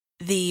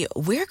The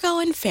We're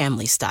Going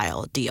Family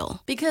Style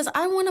deal. Because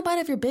I want a bite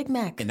of your Big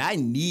Mac. And I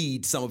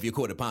need some of your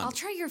Quarter Pounder. I'll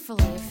try your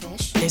filet of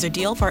fish. There's a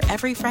deal for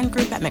every friend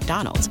group at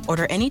McDonald's.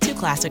 Order any 2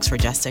 classics for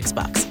just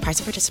 $6.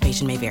 Price of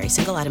participation may vary.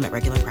 Single item at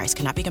regular price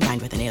cannot be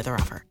combined with any other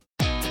offer.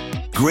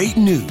 Great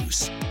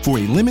news. For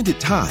a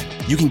limited time,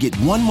 you can get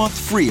 1 month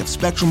free of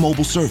Spectrum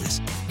Mobile service.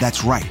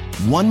 That's right,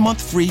 1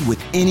 month free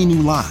with any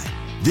new line.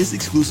 This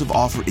exclusive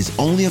offer is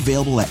only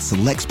available at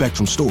select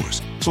Spectrum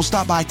stores. So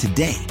stop by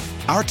today.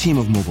 Our team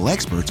of mobile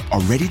experts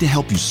are ready to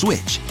help you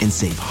switch and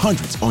save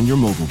hundreds on your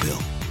mobile bill.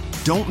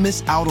 Don't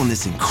miss out on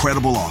this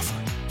incredible offer.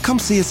 Come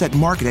see us at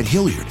Market at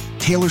Hilliard,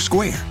 Taylor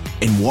Square,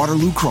 and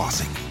Waterloo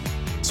Crossing.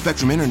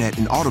 Spectrum Internet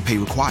and autopay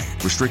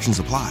required. Restrictions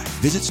apply.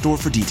 Visit store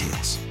for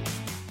details.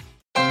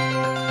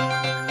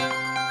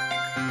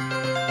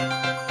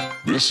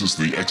 This is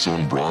the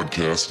X-Zone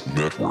Broadcast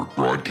Network,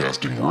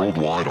 broadcasting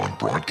worldwide on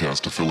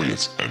broadcast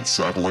affiliates and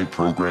satellite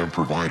program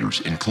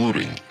providers,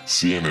 including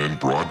CNN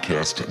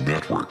Broadcast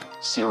Network,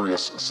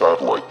 Sirius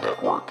Satellite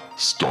Network,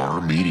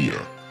 Star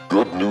Media,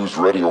 Good News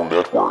Radio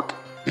Network,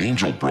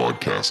 Angel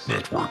Broadcast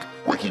Network,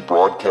 Wiki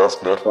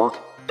Broadcast Network,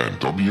 and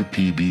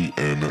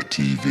WPBN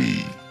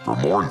TV. For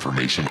more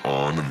information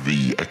on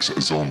the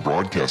X-Zone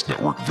Broadcast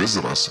Network,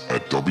 visit us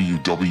at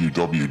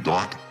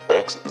www.xzbn.net.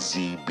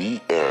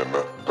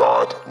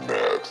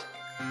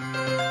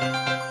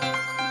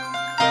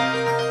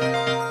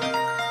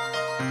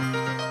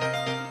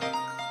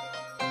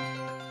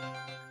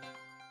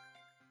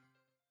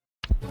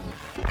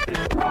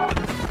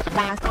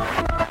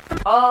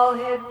 All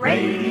Hit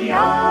Radio.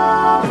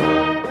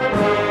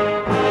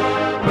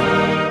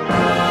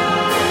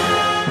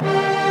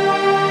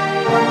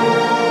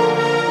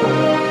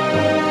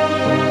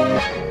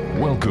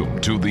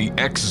 Welcome to the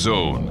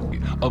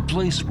X-Zone, a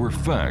place where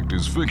fact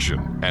is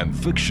fiction and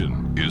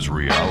fiction is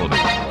reality.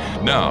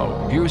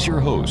 Now, here's your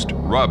host,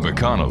 Rob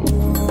McConnell.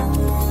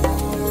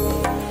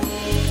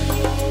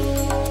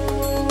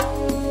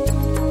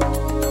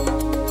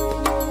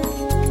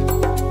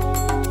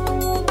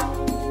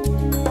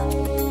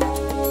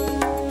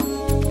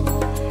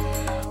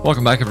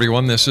 Welcome back,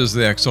 everyone. This is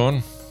the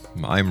X-Zone.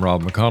 I'm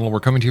Rob McConnell.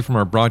 We're coming to you from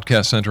our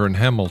broadcast center in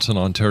Hamilton,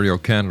 Ontario,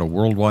 Canada.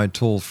 Worldwide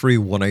toll-free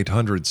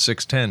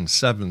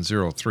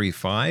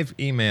 1-800-610-7035.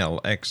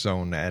 Email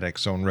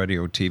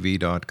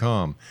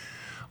xzone@xzoneradiotv.com.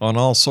 On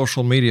all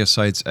social media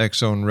sites,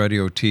 X-Zone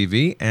Radio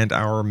TV, and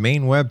our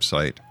main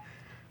website,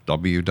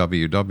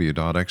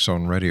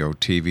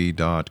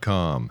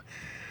 www.xzoneradiotv.com.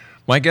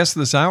 My guest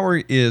this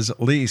hour is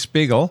Lee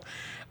Speigel.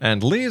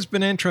 And Lee has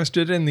been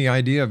interested in the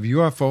idea of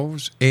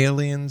UFOs,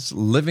 aliens,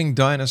 living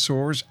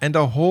dinosaurs, and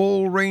a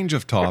whole range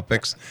of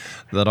topics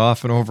that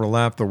often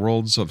overlap the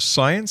worlds of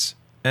science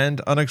and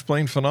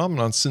unexplained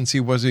phenomena since he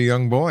was a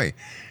young boy.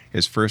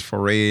 His first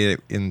foray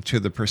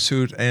into the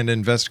pursuit and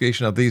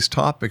investigation of these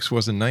topics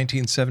was in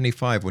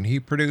 1975 when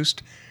he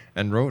produced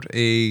and wrote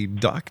a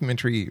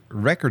documentary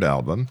record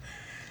album,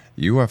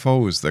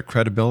 UFOs, the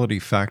Credibility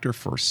Factor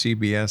for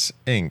CBS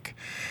Inc.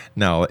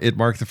 Now, it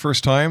marked the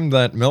first time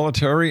that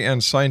military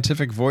and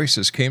scientific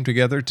voices came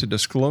together to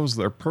disclose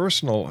their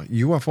personal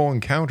UFO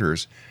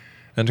encounters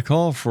and to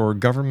call for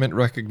government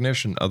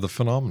recognition of the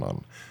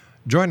phenomenon.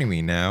 Joining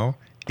me now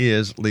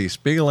is Lee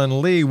Speigel.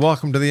 And Lee,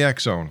 welcome to the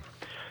X-Zone.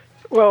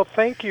 Well,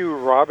 thank you,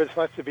 Rob. It's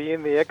nice to be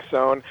in the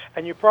X-Zone.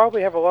 And you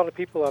probably have a lot of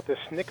people out there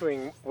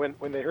snickering when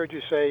they heard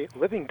you say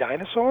living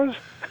dinosaurs?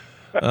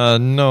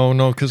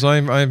 No, because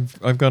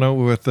I've gone out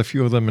with a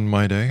few of them in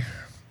my day.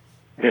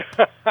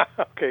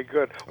 Okay,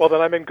 good. Well,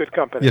 then I'm in good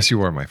company. Yes, you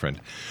are, my friend.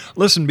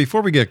 Listen,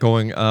 before we get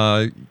going,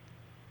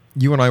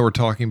 you and I were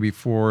talking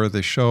before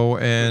the show,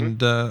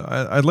 and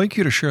I'd like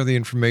you to share the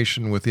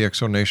information with the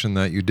X-Zone Nation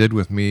that you did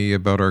with me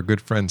about our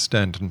good friend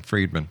Stanton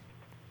Friedman.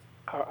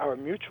 Our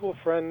mutual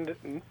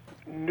friend,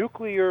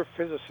 nuclear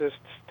physicist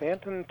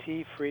Stanton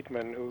T.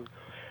 Friedman, who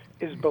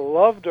is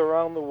beloved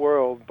around the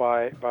world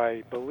by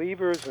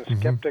believers and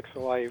skeptics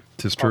alike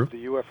of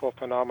the UFO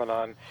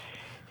phenomenon.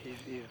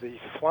 He's the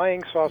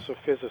flying saucer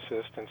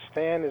physicist, and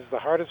Stan is the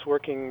hardest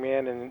working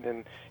man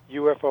in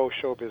UFO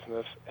show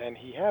business. And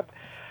he had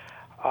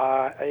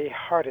a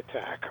heart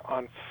attack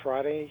on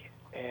Friday,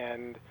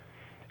 and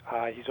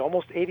he's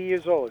almost 80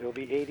 years old. He'll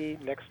be 80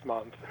 next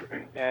month.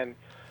 And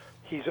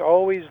he's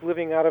always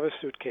living out of a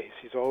suitcase.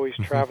 He's always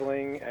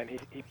traveling, and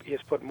he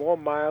has put more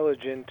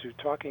mileage into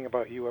talking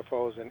about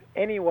UFOs than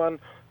anyone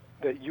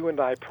that you and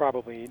I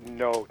probably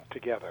know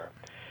together.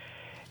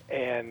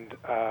 And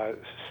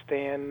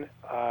Stan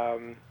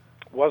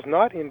was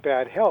not in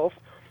bad health.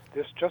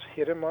 This just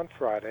hit him on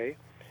Friday.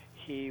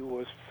 He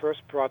was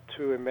first brought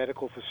to a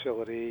medical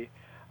facility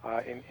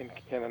in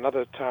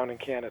another town in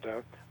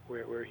Canada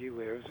where he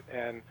lives,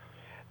 and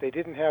they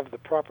didn't have the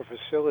proper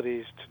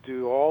facilities to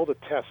do all the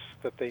tests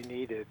that they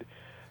needed.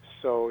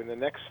 So in the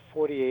next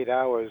 48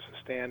 hours,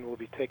 Stan will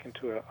be taken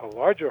to a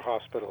larger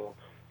hospital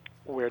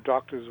where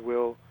doctors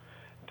will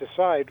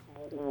decide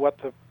what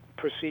the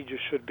procedure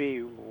should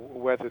be,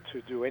 whether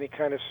to do any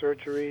kind of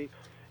surgery,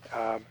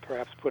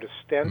 perhaps put a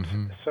stent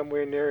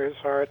somewhere near his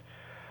heart.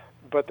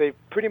 but they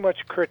pretty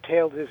much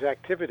curtailed his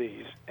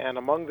activities. And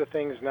among the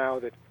things now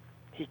that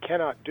he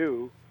cannot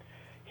do,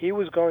 he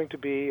was going to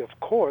be, of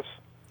course,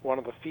 one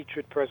of the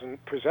featured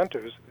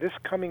presenters this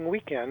coming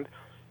weekend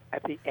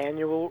at the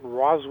annual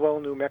Roswell,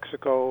 New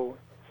Mexico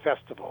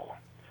Festival,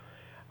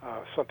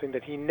 something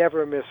that he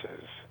never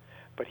misses.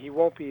 But he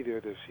won't be there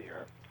this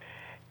year.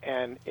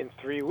 And in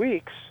 3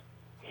 weeks,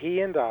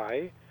 he and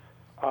I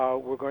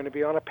we're going to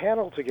be on a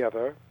panel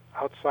together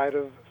outside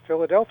of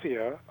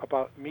Philadelphia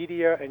about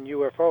media and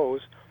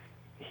UFOs.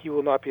 He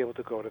will not be able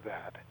to go to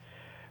that.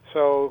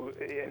 So,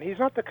 and he's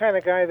not the kind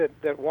of guy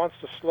that wants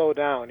to slow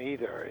down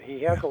either.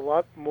 He has a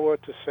lot more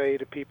to say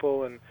to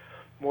people and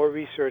more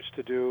research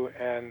to do.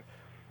 And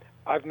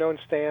I've known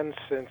Stan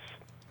since,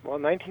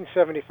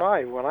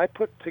 1975. When I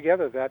put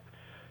together that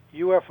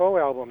UFO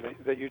album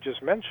that you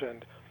just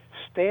mentioned,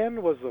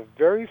 Stan was the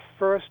very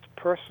first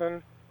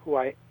person who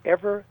I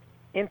ever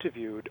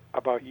interviewed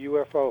about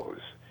UFOs,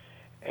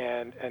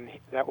 and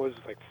that was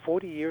like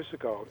 40 years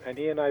ago, and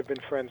he and I have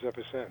been friends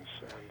ever since,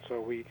 and so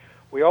we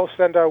all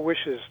send our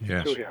wishes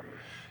to him.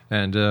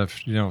 And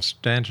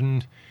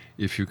Stanton,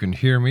 if you can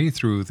hear me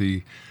through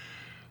the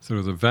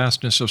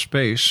vastness of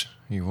space,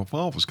 you have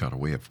always got a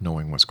way of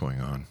knowing what's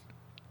going on.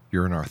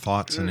 You're in our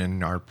thoughts and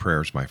in our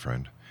prayers, my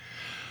friend.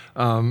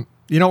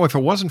 If it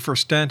wasn't for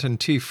Stanton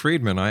T.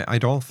 Friedman, I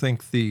don't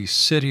think the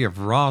city of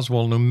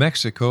Roswell, New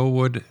Mexico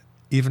would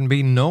even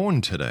be known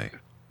today.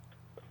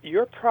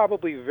 You're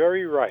probably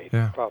very right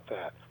about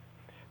that,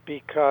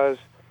 because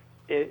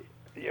the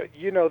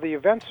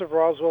events of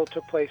Roswell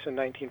took place in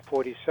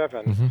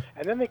 1947,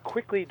 and then they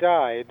quickly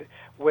died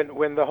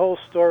when the whole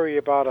story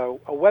about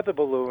a weather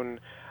balloon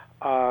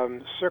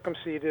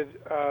circumvented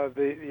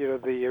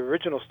the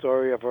original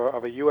story of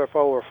a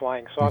UFO or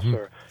flying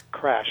saucer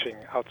crashing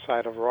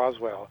outside of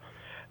Roswell.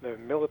 The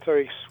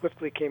military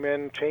swiftly came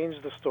in,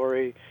 changed the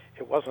story.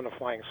 It wasn't a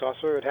flying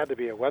saucer. It had to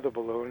be a weather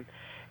balloon.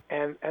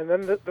 And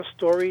then the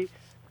story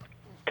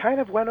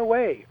kind of went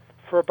away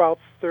for about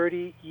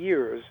 30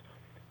 years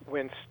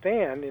when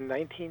Stan, in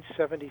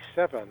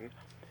 1977,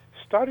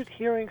 started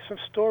hearing some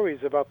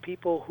stories about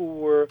people who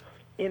were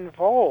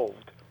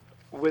involved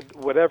with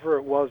whatever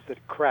it was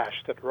that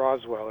crashed at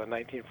Roswell in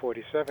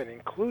 1947,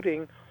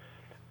 including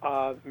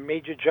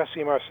Major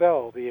Jesse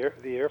Marcel, the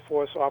Air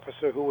Force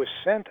officer who was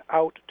sent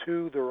out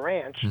to the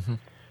ranch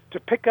to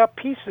pick up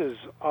pieces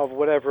of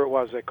whatever it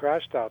was that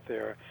crashed out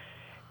there,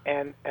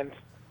 and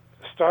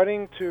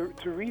starting to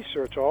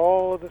research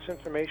all of this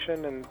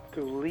information and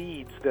through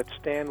leads that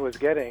Stan was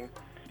getting.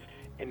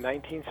 In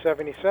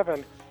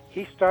 1977,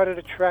 he started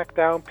to track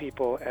down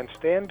people, and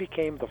Stan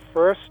became the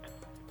first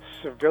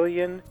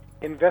civilian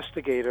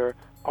investigator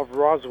of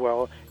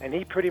Roswell, and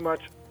he pretty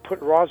much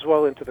put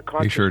Roswell into the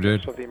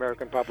consciousness of the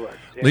American public.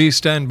 Yeah. Lee,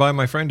 stand by,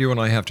 my friend. You and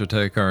I have to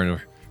take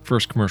our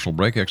first commercial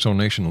break. X-Zone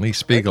Nation, Lee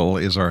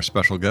Speigel is our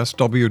special guest,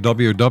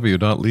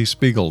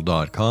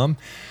 www.leespiegel.com.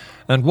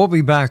 And we'll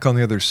be back on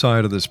the other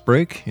side of this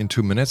break in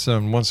 2 minutes.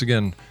 And once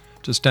again,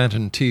 to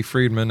Stanton T.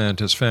 Friedman and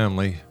his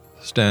family,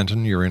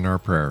 Stanton, you're in our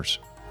prayers.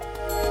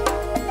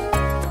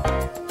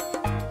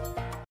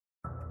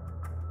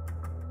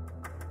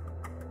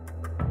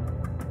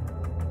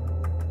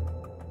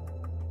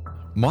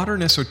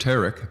 Modern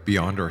Esoteric,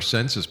 Beyond Our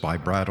Senses by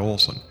Brad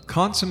Olson,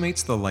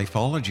 consummates the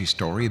lifeology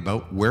story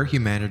about where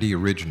humanity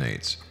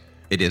originates.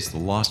 It is the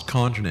lost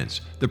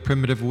continents, the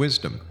primitive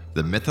wisdom,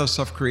 the mythos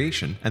of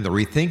creation, and the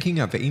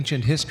rethinking of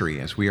ancient history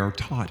as we are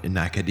taught in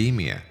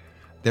academia.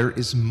 There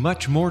is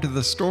much more to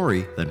the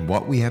story than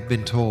what we have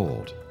been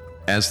told.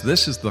 As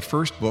this is the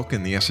first book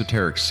in the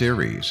Esoteric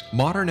series,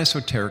 Modern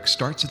Esoteric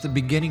starts at the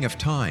beginning of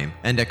time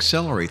and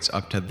accelerates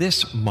up to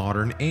this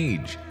modern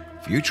age.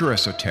 Future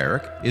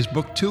Esoteric is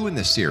book 2 in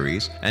the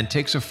series and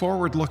takes a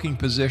forward-looking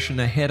position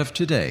ahead of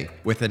today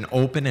with an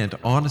open and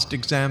honest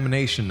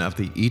examination of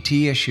the ET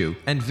issue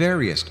and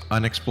various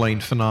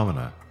unexplained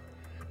phenomena.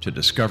 To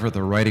discover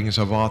the writings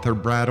of author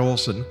Brad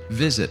Olson,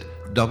 visit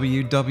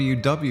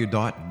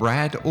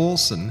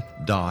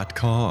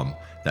www.bradolson.com.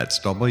 That's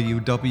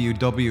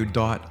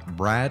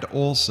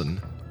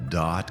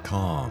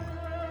www.bradolson.com.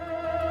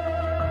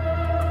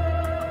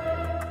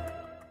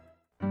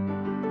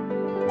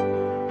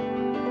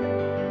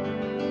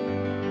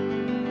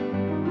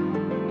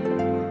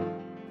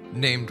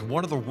 Named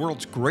one of the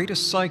world's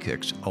greatest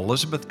psychics,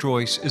 Elizabeth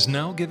Joyce is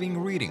now giving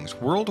readings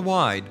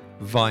worldwide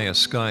via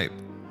Skype.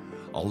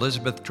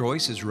 Elizabeth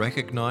Joyce is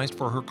recognized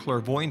for her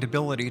clairvoyant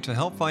ability to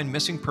help find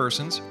missing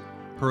persons,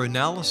 her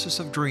analysis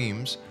of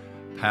dreams,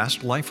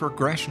 past life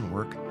regression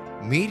work,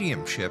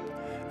 mediumship,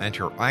 and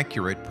her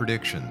accurate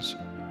predictions.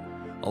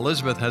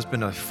 Elizabeth has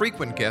been a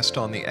frequent guest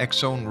on the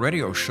X-Zone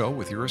radio show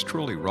with yours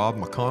truly, Rob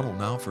McConnell,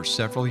 now for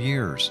several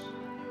years.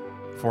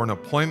 For an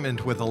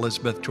appointment with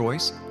Elizabeth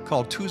Joyce,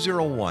 call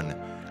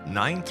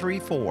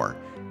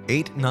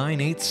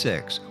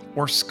 201-934-8986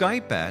 or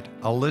Skype at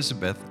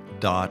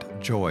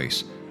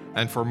elizabeth.joyce.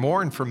 And for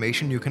more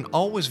information, you can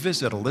always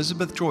visit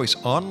Elizabeth Joyce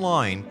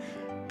online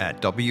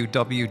at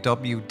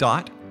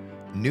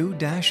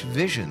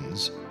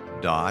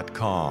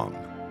www.new-visions.com.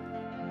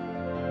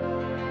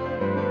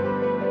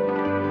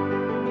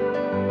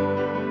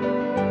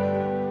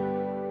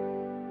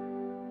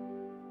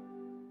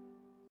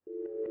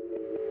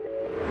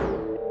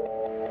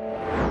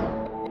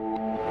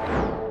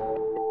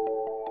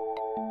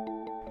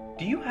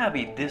 have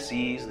a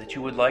dis-ease that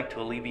you would like to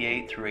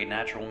alleviate through a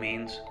natural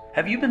means?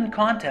 Have you been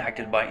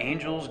contacted by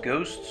angels,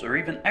 ghosts, or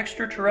even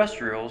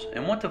extraterrestrials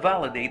and want to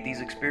validate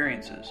these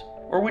experiences?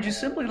 Or would you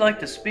simply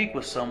like to speak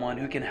with someone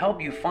who can help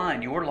you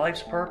find your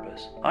life's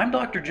purpose? I'm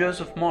Dr.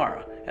 Joseph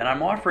Mara, and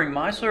I'm offering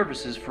my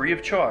services free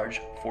of charge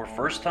for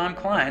first-time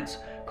clients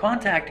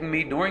contacting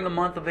me during the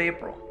month of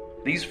April.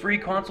 These free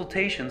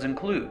consultations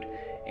include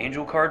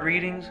angel card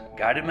readings,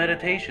 guided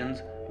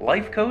meditations,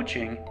 life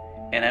coaching,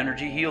 and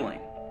energy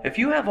healing. If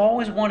you have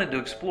always wanted to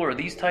explore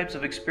these types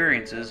of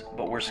experiences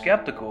but were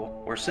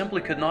skeptical or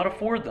simply could not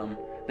afford them,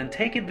 then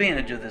take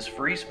advantage of this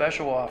free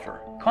special offer.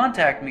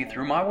 Contact me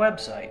through my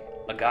website,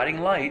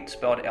 aguidinglight,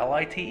 spelled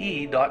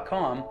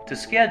lite.com, to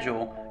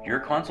schedule your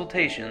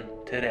consultation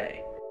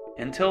today.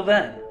 Until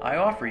then, I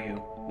offer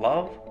you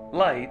love,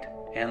 light,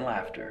 and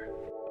laughter.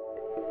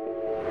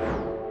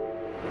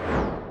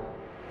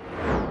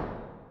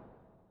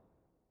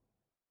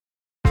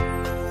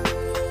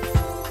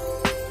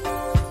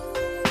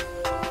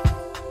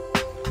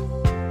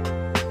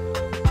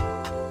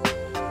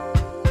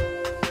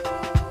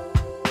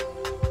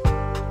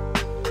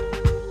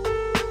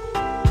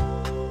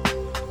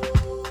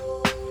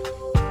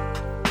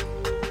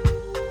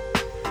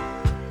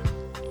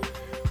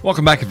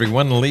 Welcome back,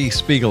 everyone. Lee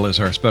Speigel is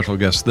our special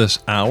guest this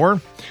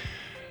hour.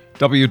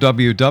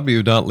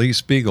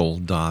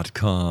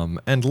 www.leespiegel.com.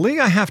 And Lee,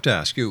 I have to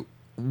ask you,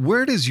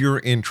 where does your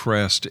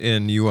interest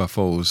in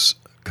UFOs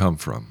come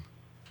from?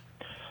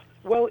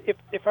 Well,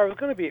 if I was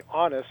going to be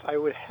honest, I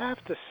would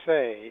have to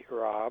say,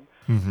 Rob,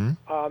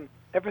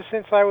 ever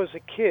since I was a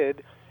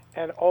kid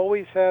and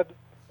always had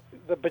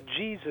the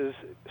bejesus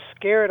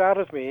scared out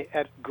of me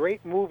at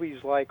great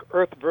movies like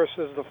Earth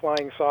versus the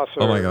Flying Saucer.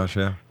 Oh, my gosh,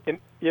 yeah.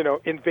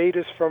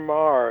 Invaders from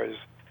Mars,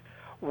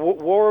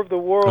 War of the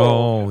Worlds.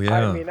 Oh,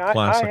 yeah, I mean,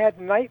 classic. I had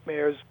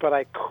nightmares, but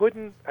I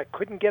couldn't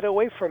get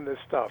away from this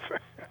stuff.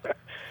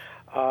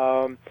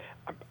 And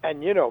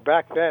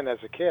back then as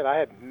a kid, I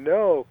had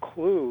no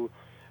clue,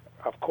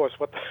 of course,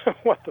 what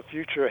the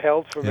future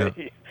held for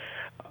me.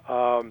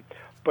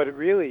 But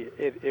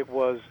it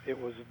was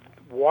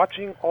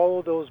watching all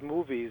of those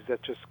movies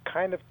that just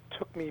kind of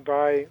took me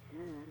by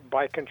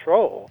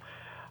control.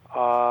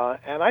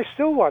 And I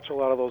still watch a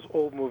lot of those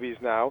old movies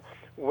now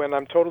when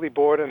I'm totally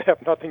bored and have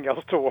nothing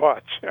else to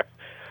watch.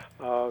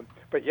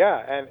 But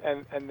yeah,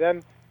 and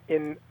then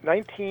in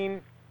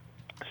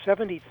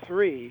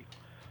 1973,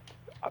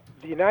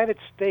 the United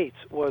States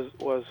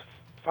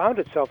found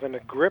itself in a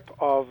grip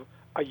of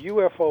a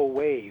UFO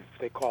wave,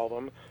 they call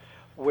them,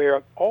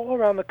 where all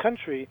around the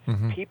country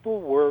people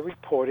were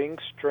reporting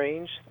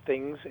strange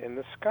things in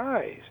the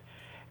skies.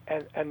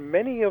 And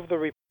many of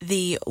the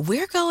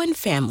We're Going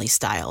Family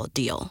Style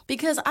deal.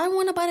 Because I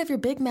want a bite of your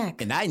Big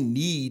Mac. And I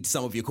need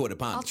some of your quarter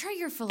pounders. I'll try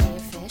your filet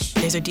of fish.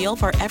 There's a deal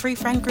for every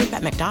friend group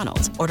at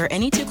McDonald's. Order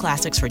any 2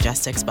 classics for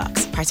just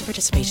 $6. Price of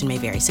participation may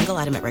vary. Single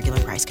item at regular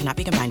price cannot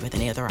be combined with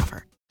any other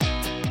offer.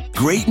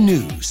 Great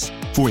news.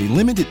 For a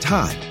limited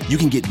time, you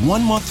can get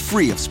 1 month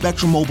free of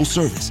Spectrum Mobile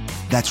service.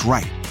 That's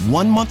right,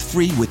 1 month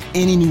free with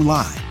any new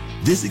line.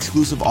 This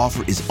exclusive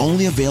offer is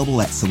only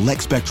available at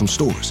select Spectrum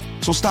stores,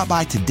 so stop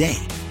by today.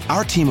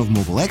 Our team of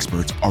mobile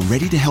experts are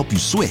ready to help you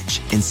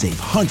switch and save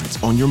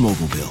hundreds on your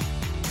mobile bill.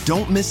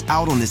 Don't miss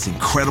out on this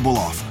incredible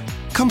offer.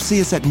 Come see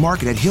us at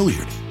Market at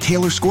Hilliard,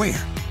 Taylor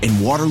Square, and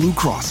Waterloo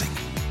Crossing.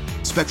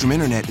 Spectrum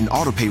Internet and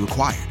autopay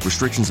required.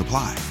 Restrictions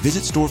apply.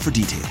 Visit store for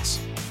details.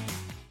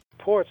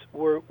 Reports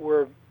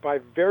were by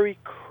very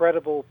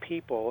credible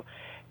people,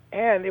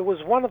 and it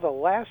was one of the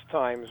last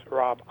times,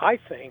 Rob, I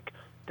think,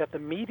 that the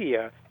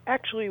media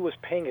actually was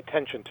paying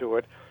attention to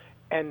it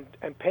and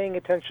paying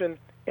attention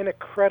in a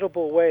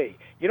credible way.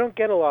 You don't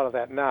get a lot of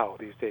that now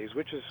these days,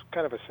 which is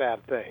kind of a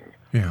sad thing.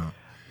 Yeah.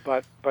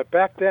 But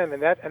back then,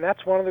 and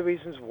that's one of the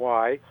reasons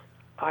why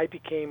I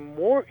became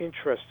more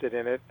interested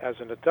in it as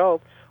an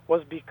adult,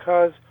 was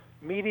because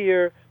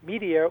media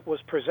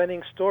was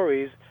presenting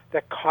stories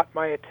that caught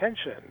my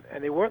attention,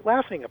 and they weren't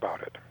laughing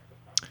about it.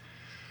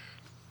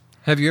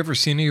 Have you ever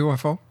seen a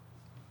UFO?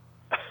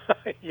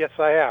 Yes,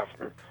 I have.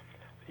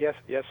 Yes,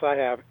 I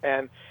have.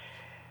 And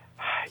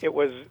it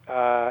was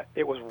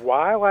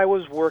while I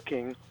was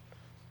working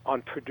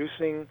on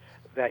producing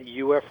that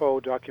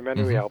UFO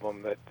documentary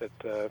album that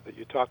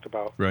you talked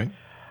about. Right.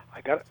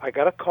 I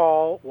got a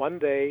call one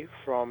day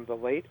from the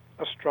late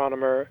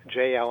astronomer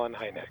J. Allen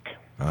Hynek.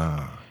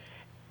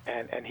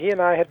 And he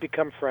and I had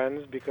become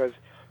friends because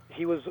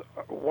he was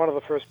one of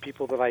the first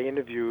people that I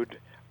interviewed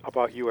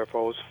about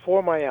UFOs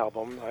for my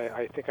album.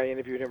 I think I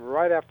interviewed him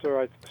right after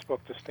I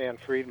spoke to Stan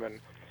Friedman.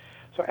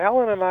 So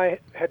Alan and I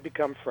had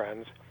become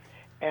friends,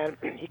 and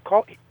he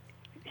called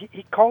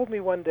me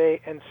one day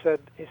and said,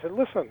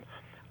 listen,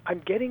 I'm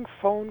getting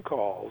phone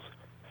calls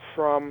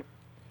from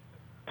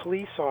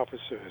police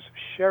officers,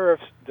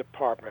 sheriff's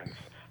departments,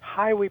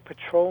 highway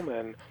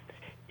patrolmen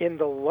in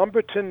the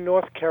Lumberton,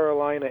 North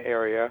Carolina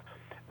area.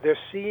 They're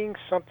seeing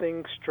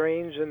something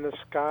strange in the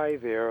sky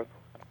there a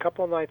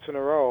couple of nights in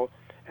a row,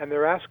 and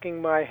they're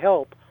asking my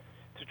help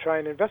to try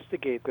and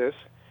investigate this.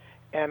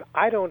 And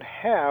I don't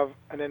have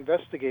an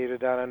investigator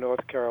down in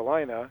North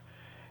Carolina,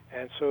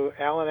 and so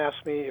Alan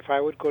asked me if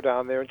I would go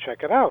down there and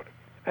check it out.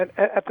 And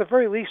at the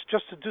very least,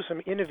 just to do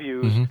some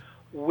interviews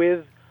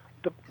with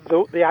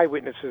the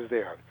eyewitnesses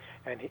there.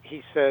 And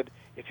he said,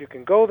 if you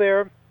can go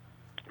there,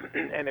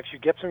 and if you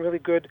get some really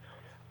good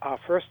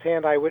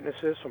first-hand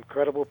eyewitnesses from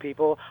credible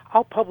people,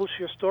 I'll publish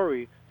your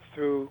story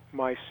through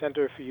my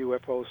Center for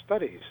UFO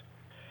Studies.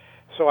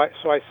 So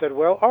I said,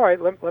 well, all right,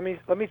 let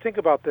me think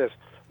about this.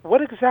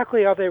 What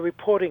exactly are they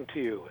reporting to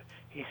you?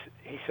 He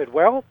said,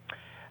 well,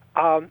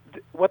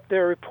 what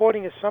they're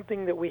reporting is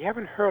something that we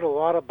haven't heard a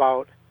lot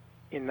about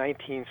in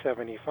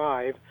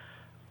 1975,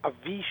 a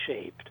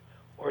V-shaped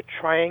or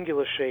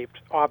triangular-shaped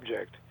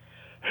object.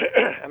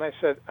 And I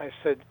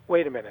said,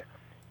 wait a minute.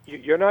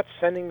 You're not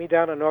sending me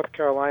down to North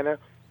Carolina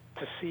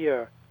to see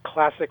a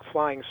classic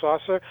flying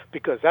saucer?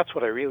 Because that's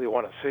what I really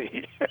want to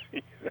see.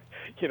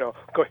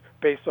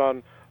 Based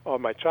on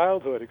my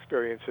childhood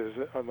experiences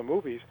on the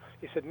movies.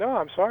 He said, no,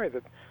 I'm sorry,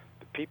 the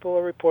people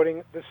are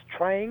reporting this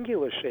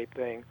triangular-shaped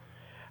thing.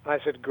 And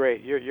I said,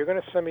 great, you're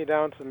going to send me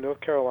down to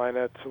North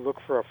Carolina to look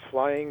for a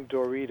flying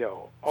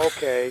Dorito.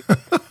 Okay.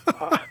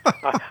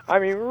 I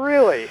mean,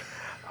 really?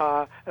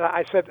 And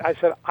I said,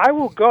 I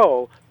will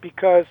go,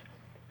 because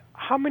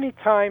how many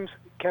times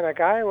can a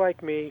guy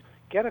like me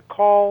get a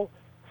call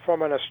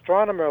from an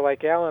astronomer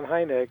like Alan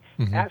Hynek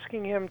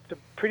asking him to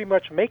pretty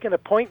much make an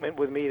appointment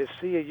with me to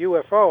see a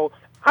UFO?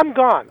 I'm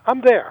gone.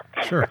 I'm there.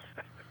 Sure.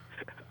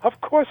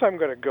 Of course I'm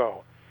going to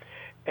go.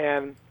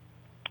 And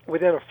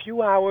within a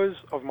few hours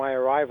of my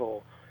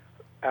arrival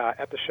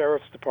at the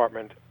Sheriff's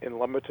Department in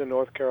Lumberton,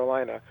 North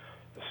Carolina,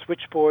 the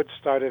switchboard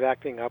started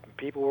acting up, and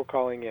people were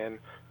calling in,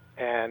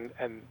 and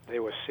they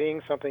were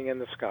seeing something in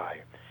the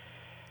sky.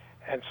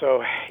 And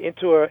so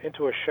into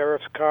a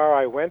sheriff's car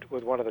I went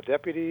with one of the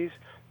deputies,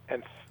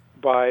 and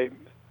by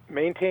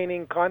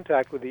maintaining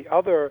contact with the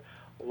other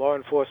law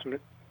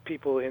enforcement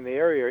people in the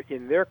area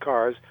in their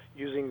cars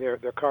using their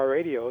car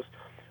radios,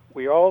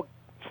 we all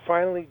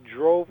finally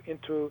drove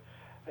into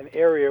an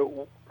area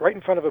right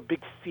in front of a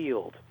big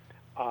field.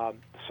 The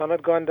sun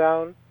had gone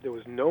down, there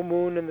was no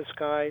moon in the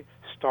sky,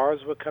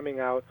 stars were coming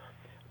out,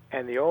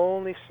 and the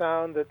only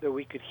sound that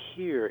we could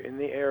hear in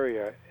the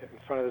area in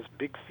front of this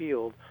big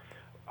field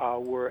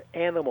were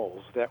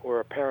animals that were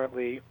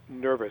apparently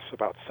nervous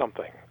about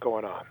something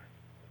going on.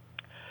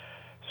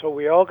 So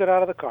we all got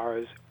out of the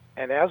cars,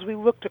 and as we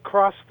looked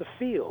across the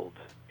field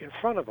in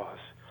front of us,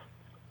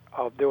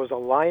 there was a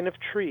line of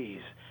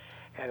trees,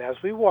 and as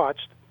we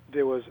watched,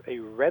 there was a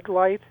red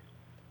light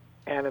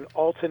and an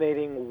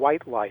alternating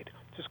white light,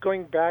 just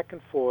going back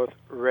and forth,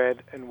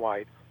 red and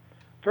white,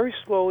 very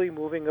slowly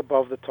moving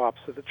above the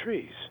tops of the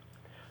trees.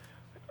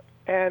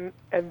 And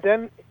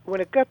then when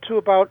it got to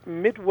about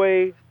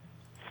midway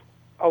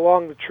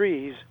along the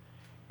trees,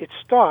 it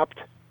stopped,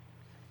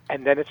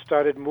 and then it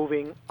started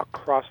moving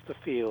across the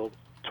field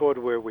toward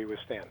where we were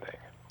standing.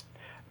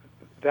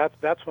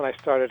 That's when I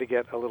started to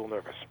get a little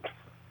nervous.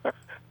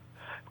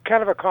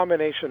 Kind of a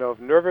combination of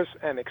nervous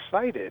and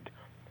excited.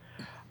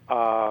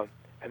 And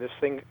this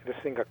thing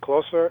got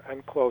closer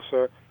and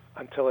closer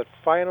until it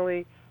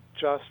finally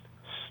just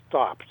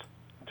stopped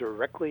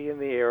directly in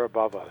the air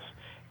above us.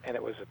 And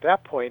it was at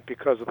that point,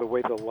 because of the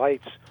way the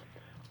lights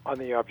on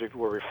the object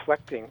were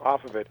reflecting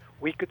off of it,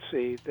 we could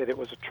see that it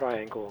was a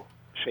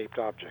triangle-shaped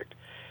object.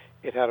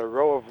 It had a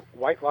row of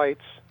white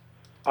lights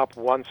up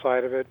one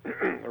side of it,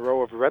 a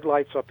row of red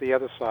lights up the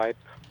other side,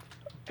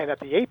 and at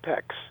the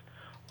apex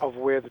of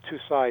where the two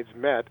sides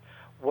met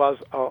was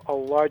a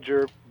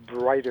larger,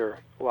 brighter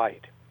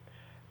light.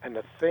 And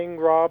the thing,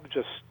 Rob,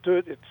 just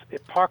stood,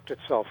 it parked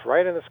itself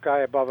right in the sky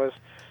above us.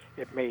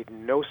 It made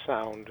no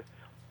sound,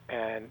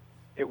 and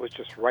it was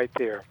just right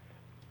there.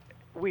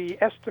 We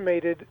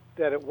estimated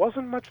that it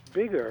wasn't much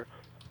bigger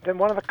than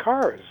one of the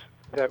cars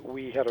that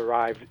we had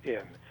arrived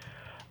in.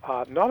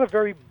 Not a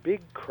very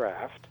big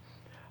craft,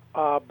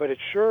 but it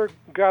sure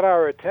got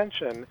our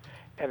attention.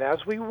 And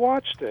as we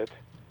watched it,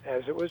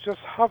 as it was just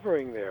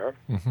hovering there,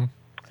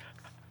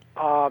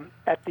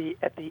 at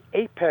the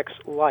apex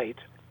light,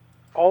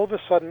 all of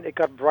a sudden it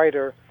got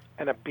brighter,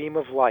 and a beam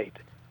of light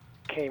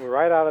came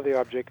right out of the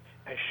object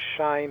and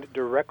shined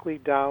directly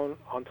down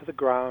onto the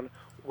ground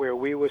where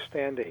we were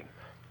standing.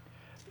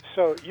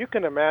 So you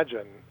can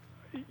imagine,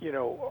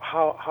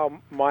 how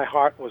my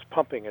heart was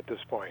pumping at this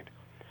point,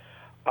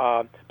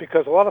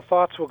 because a lot of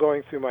thoughts were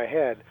going through my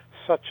head,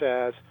 such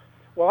as,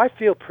 well, I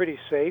feel pretty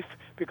safe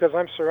because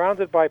I'm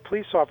surrounded by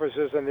police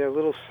officers and their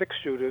little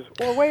six-shooters.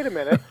 Well, wait a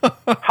minute.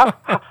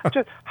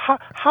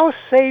 How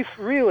safe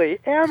really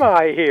am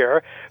I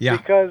here? Yeah.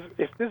 Because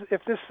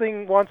if this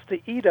thing wants to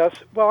eat us,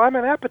 well, I'm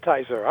an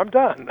appetizer. I'm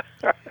done.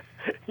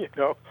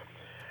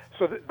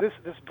 So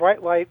this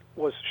bright light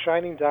was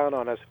shining down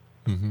on us.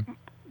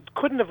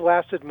 Couldn't have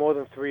lasted more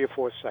than 3 or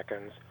 4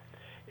 seconds.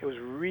 It was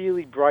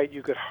really bright.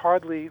 You could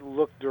hardly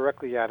look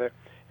directly at it.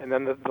 And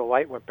then the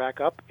light went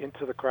back up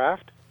into the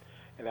craft.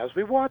 And as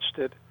we watched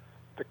it,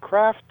 the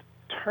craft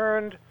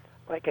turned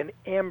like an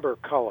amber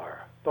color.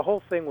 The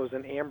whole thing was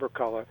an amber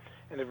color.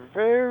 And it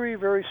very,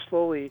 very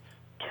slowly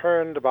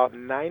turned about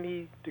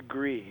 90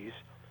 degrees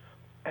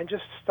and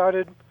just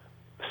started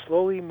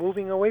slowly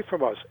moving away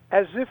from us,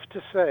 as if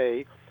to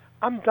say,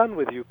 I'm done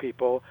with you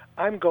people,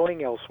 I'm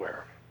going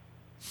elsewhere.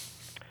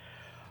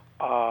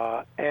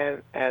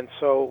 And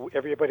so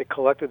everybody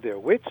collected their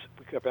wits.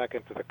 We got back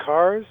into the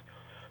cars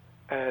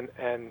and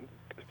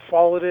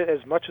followed it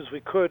as much as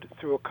we could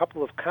through a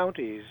couple of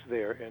counties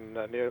there in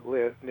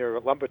near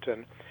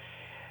Lumberton,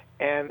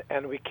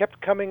 and we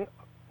kept coming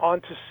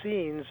onto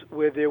scenes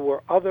where there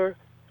were other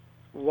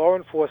law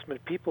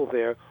enforcement people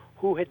there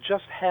who had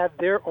just had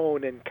their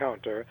own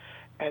encounter.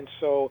 And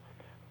so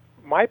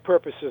my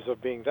purposes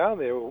of being down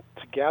there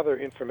to gather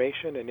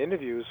information and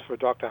interviews for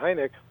Dr.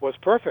 Hynek was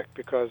perfect,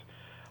 because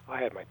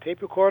I had my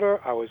tape recorder,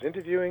 I was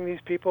interviewing these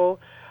people,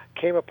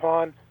 came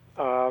upon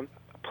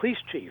Police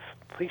Chief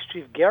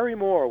Gary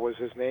Moore was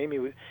his name.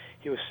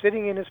 He was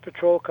sitting in his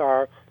patrol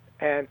car,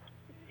 and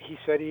he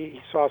said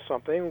he saw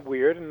something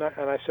weird, and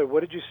I said,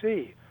 what did you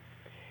see?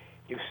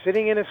 He was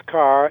sitting in his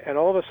car, and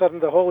all of a sudden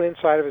the whole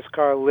inside of his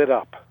car lit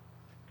up.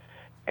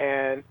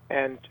 And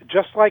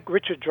just like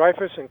Richard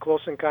Dreyfuss in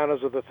Close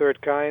Encounters of the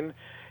Third Kind,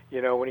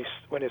 you know,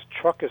 when his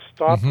truck is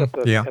stopped at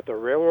the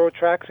railroad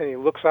tracks, and he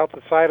looks out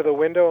the side of the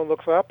window and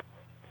looks up.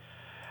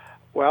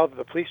 Well,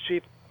 the police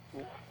chief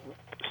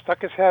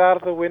stuck his head out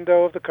of the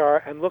window of the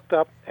car and looked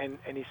up, and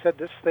he said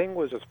this thing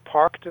was just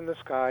parked in the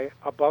sky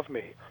above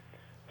me.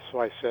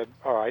 So I said,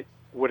 all right,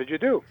 what did you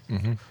do?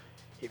 Mm-hmm.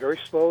 He very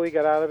slowly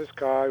got out of his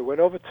car, went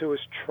over to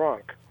his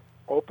trunk,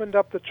 opened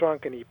up the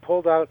trunk, and he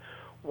pulled out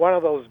one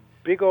of those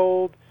big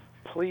old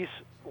police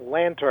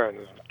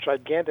lanterns,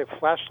 gigantic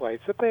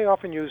flashlights that they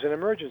often use in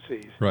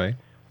emergencies. Right.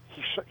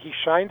 He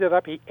shined it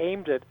up, he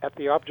aimed it at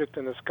the object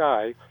in the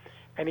sky,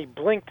 and he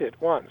blinked it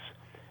once.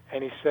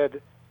 And he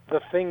said,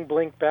 the thing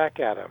blinked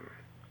back at him.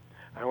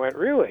 I went,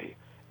 really?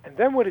 And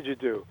then what did you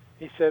do?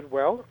 He said,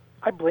 well,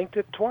 I blinked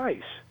it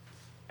twice.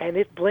 And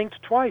it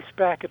blinked twice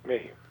back at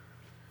me.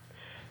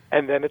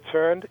 And then it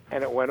turned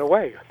and it went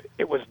away.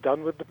 It was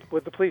done with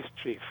the police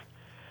chief.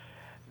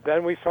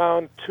 Then we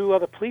found two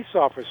other police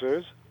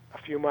officers a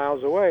few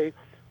miles away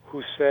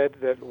who said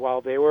that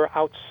while they were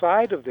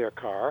outside of their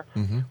car,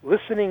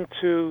 listening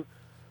to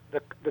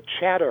the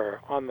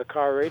chatter on the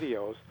car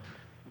radios,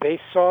 they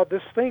saw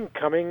this thing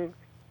coming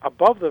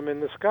above them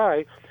in the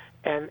sky,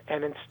 and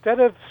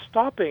instead of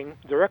stopping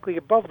directly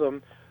above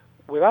them,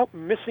 without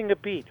missing a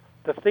beat,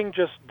 the thing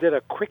just did a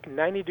quick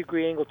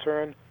 90-degree angle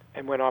turn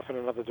and went off in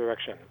another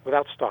direction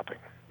without stopping.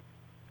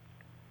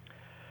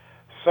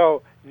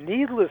 So,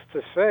 needless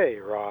to say,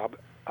 Rob,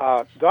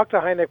 Dr.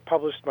 Hynek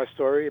published my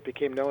story. It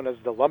became known as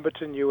the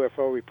Lumberton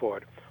UFO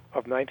Report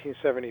of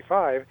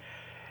 1975,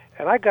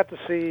 and I got to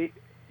see,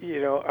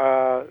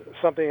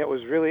 something that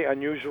was really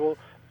unusual.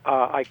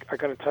 I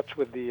got in touch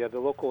with the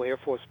local Air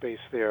Force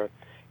base there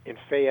in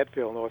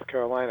Fayetteville, North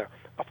Carolina.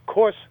 Of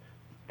course,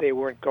 they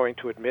weren't going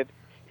to admit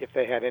if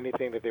they had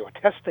anything that they were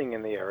testing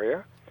in the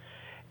area.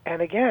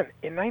 And again,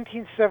 in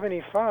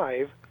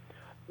 1975,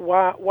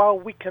 while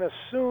we can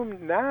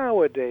assume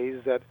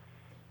nowadays that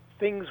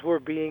things were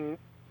being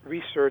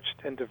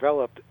researched and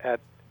developed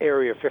at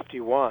Area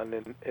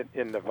 51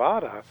 in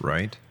Nevada,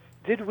 right?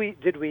 Did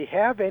we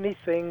have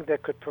anything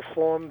that could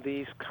perform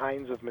these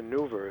kinds of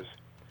maneuvers?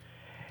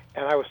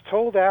 And I was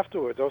told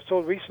afterwards, I was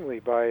told recently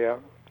by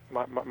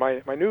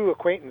my new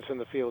acquaintance in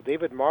the field,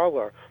 David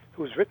Marler,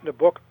 who's written a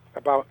book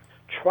about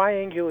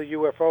triangular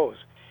UFOs.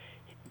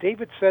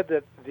 David said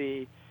that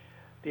the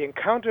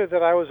encounter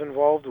that I was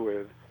involved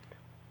with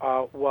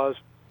was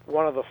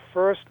one of the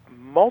first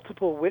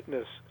multiple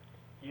witness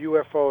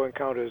UFO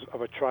encounters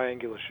of a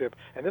triangular ship,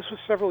 and this was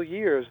several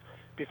years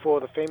before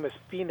the famous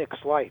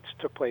Lights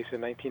took place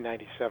in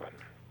 1997.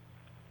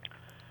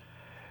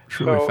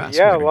 Truly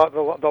fascinating. Yeah,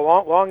 the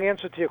long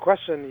answer to your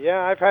question,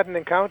 yeah, I've had an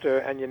encounter,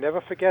 and you never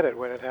forget it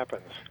when it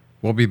happens.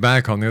 We'll be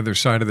back on the other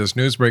side of this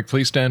news break.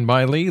 Please stand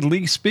by, Lee.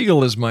 Lee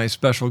Speigel is my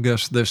special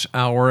guest this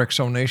hour,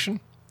 XZONation.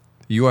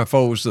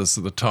 UFOs is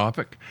the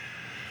topic.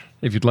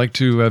 If you'd like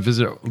to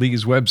visit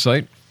Lee's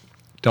website,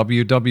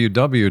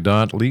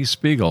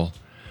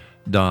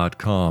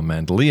 www.leespiegel.com.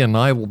 And Lee and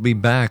I will be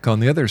back on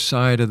the other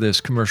side of this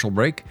commercial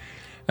break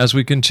as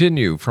we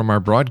continue from our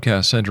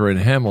broadcast center in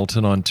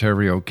Hamilton,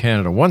 Ontario,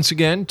 Canada. Once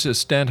again, to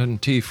Stanton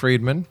T.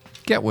 Friedman,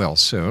 get well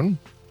soon.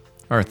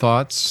 Our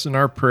thoughts and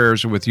our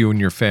prayers are with you and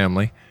your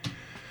family.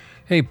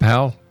 Hey,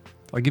 pal,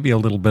 I'll give you a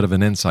little bit of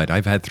an insight.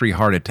 I've had 3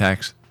 heart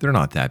attacks. They're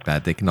not that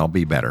bad. They can all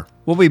be better.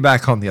 We'll be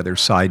back on the other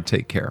side.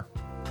 Take care.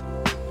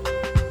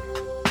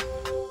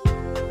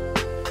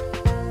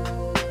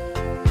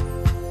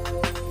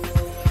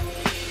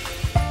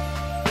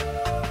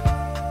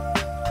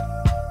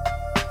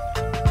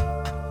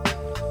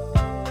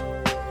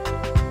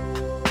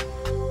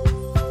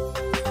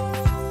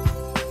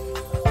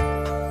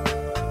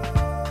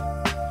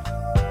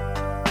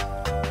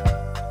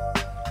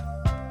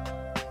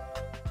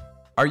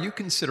 Are you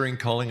considering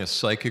calling a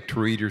psychic to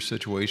read your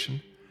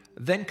situation?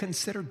 Then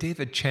consider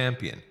David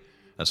Champion,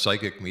 a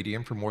psychic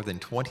medium for more than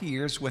 20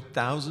 years with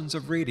thousands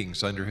of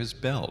readings under his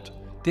belt.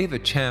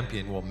 David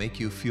Champion will make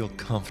you feel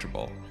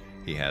comfortable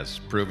He has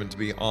proven to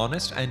be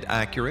honest and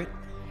accurate.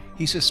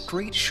 He's a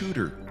straight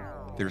shooter.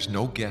 There's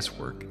no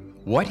guesswork.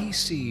 What he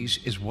sees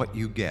is what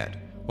you get.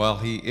 While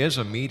he is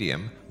a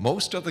medium,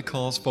 most of the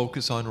calls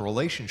focus on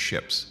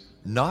relationships,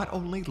 not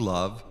only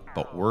love,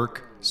 but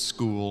work,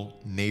 school,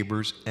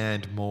 neighbors,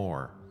 and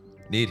more.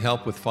 Need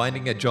help with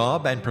finding a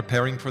job and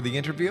preparing for the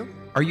interview?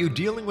 Are you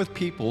dealing with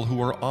people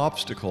who are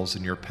obstacles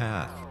in your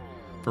path?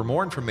 For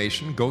more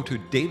information, go to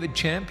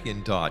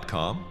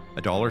davidchampion.com,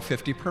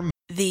 $1.50 per minute.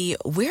 The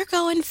We're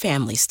Going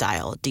Family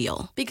Style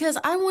deal. Because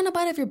I want a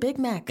bite of your Big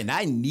Mac. And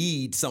I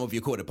need some of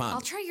your quarter pounder.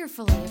 I'll try your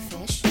filet of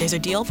fish. There's a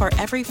deal for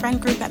every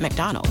friend group at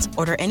McDonald's.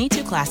 Order any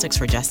 2 classics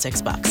for just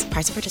 $6.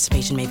 Price of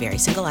participation may vary.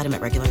 Single item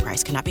at regular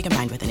price cannot be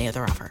combined with any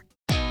other offer.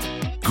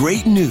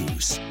 Great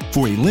news!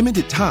 For a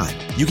limited time,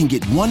 you can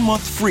get 1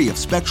 month free of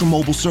Spectrum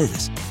Mobile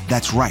service.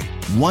 That's right,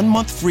 1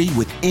 month free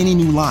with any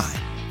new line.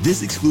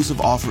 This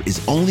exclusive offer is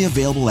only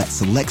available at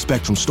select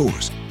Spectrum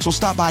stores, so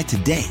stop by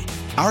today.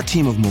 Our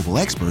team of mobile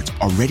experts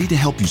are ready to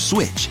help you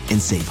switch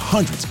and save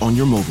hundreds on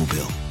your mobile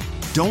bill.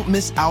 Don't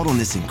miss out on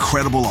this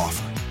incredible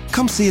offer.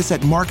 Come see us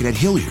at Market at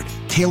Hilliard,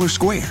 Taylor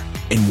Square,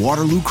 and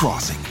Waterloo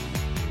Crossing.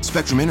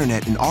 Spectrum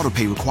Internet and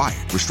autopay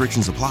required.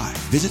 Restrictions apply.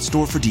 Visit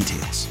store for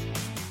details.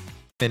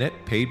 Minute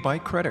paid by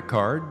credit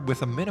card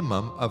with a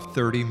minimum of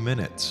 30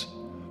 minutes.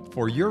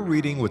 For your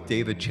reading with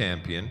David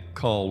Champion,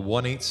 call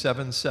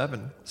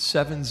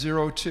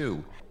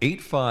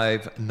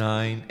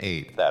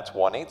 1-877-702-8598. That's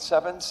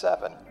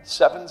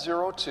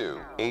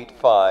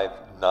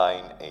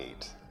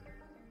 1-877-702-8598.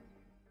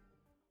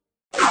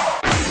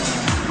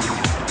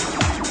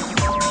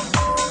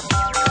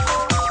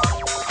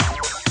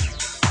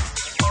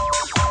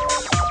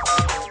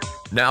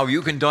 Now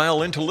you can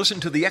dial in to listen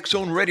to the X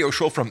Zone Radio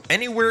Show from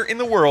anywhere in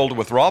the world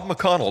with Rob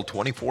McConnell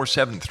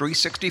 24/7,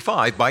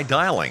 365 by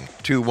dialing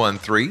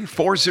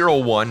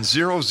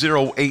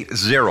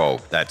 213-401-0080.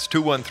 That's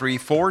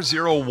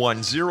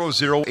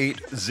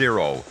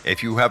 213-401-0080.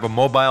 If you have a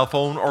mobile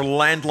phone or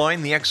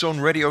landline, the X Zone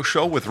Radio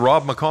Show with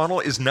Rob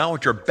McConnell is now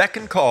at your beck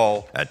and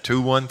call at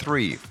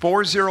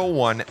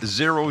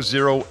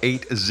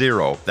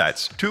 213-401-0080.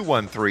 That's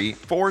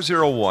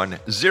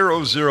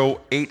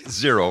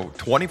 213-401-0080,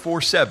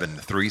 24/7,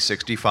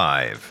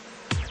 365.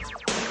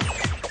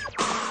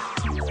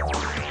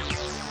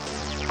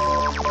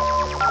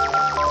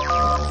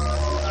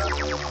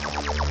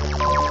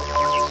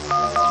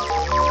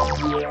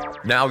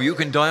 Now you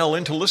can dial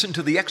in to listen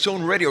to the X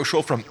Zone Radio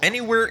Show from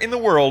anywhere in the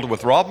world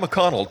with Rob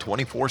McConnell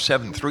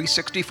 24/7,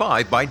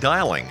 365 by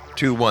dialing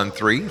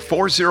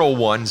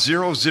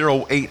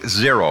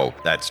 213-401-0080.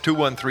 That's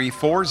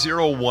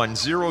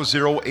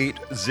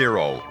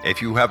 213-401-0080.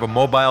 If you have a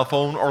mobile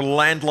phone or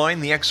landline,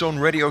 the X Zone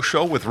Radio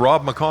Show with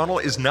Rob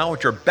McConnell is now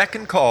at your beck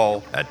and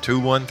call at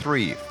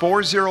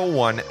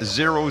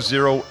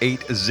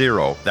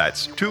 213-401-0080.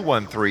 That's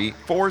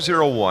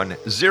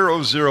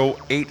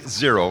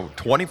 213-401-0080,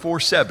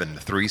 24/7,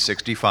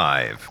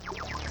 365.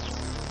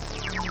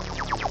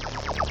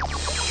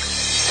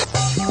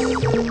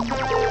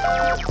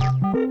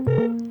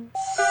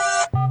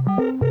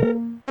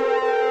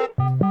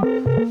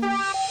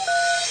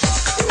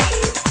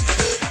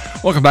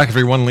 Welcome back,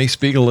 everyone. Lee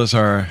Speigel is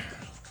our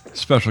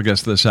special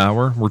guest this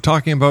hour. We're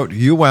talking about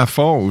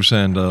UFOs,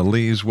 and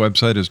Lee's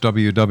website is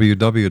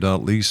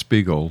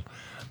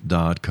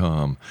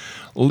www.leespiegel.com.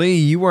 Lee,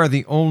 you are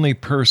the only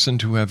person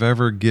to have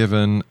ever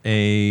given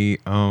a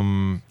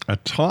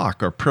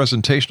talk or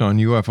presentation on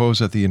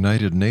UFOs at the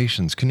United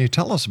Nations. Can you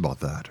tell us about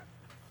that?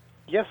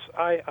 Yes,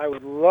 I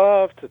would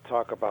love to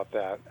talk about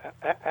that.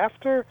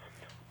 After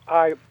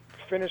I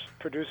finished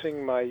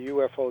producing my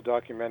UFO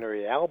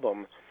documentary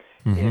album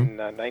in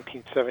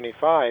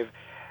 1975,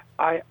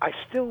 I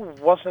still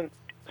wasn't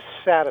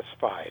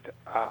satisfied.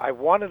 I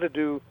wanted to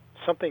do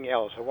something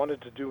else. I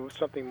wanted to do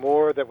something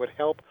more that would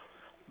help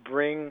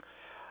bring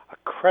a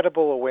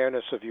credible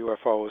awareness of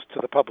UFOs to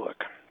the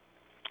public.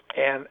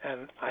 And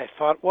I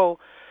thought, well,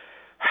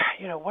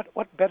 you know,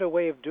 what better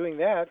way of doing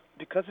that?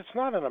 Because it's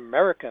not an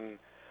American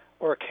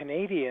or a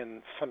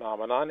Canadian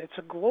phenomenon. It's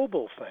a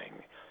global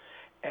thing.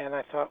 And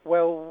I thought,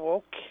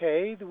 well,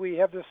 okay, we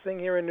have this thing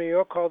here in New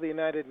York called the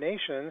United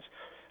Nations.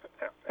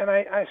 And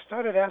I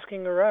started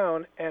asking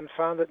around and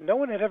found that no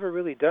one had ever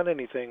really done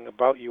anything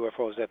about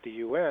UFOs at the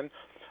UN.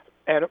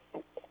 And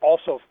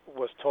also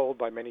was told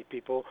by many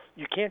people,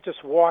 you can't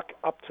just walk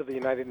up to the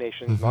United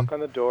Nations, knock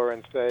on the door,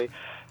 and say,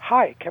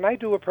 "Hi, can I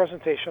do a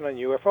presentation on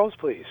UFOs,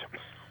 please?"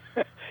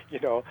 You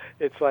know,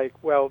 it's like,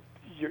 well,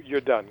 you're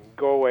done.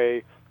 Go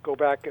away. Go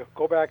back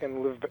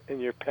and live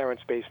in your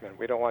parents' basement.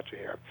 We don't want you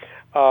here.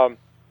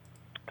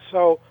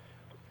 So,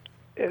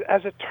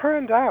 as it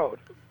turned out,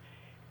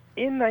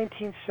 in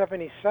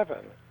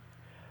 1977,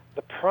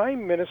 the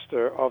Prime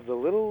Minister of the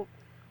little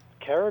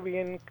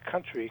Caribbean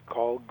country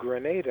called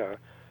Grenada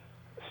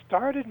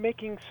started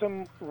making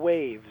some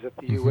waves at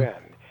the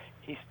UN.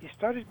 He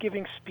started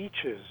giving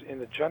speeches in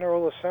the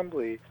General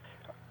Assembly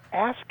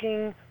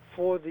asking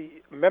for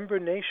the member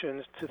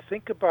nations to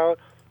think about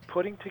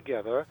putting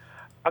together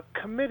a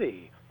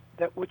committee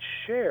that would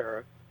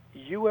share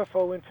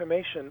UFO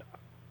information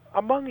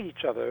among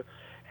each other,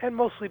 and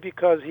mostly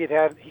because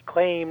he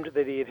claimed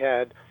that he had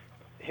had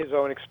his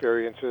own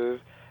experiences,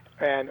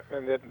 and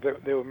that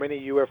there were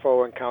many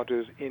UFO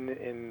encounters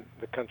in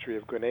the country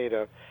of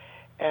Grenada,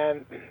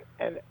 and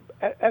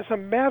as a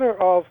matter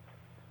of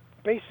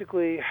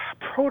basically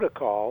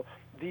protocol,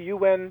 the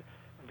UN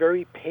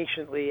very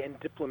patiently and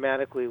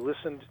diplomatically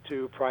listened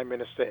to Prime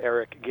Minister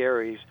Eric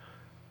Gary's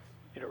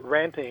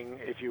ranting,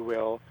 if you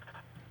will,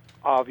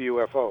 of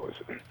UFOs.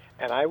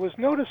 And I was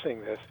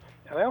noticing this,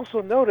 and I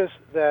also noticed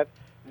that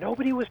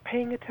nobody was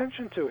paying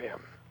attention to him.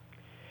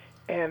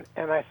 And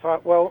I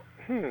thought, well,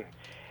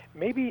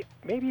 maybe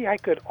I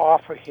could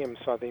offer him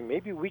something.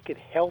 Maybe we could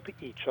help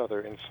each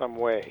other in some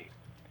way.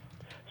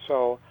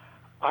 So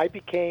I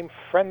became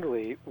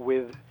friendly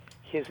with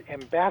his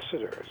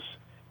ambassadors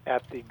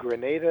at the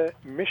Grenada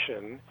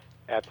mission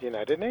at the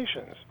United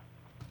Nations.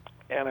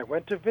 And I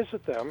went to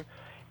visit them,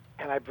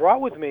 and I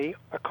brought with me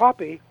a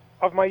copy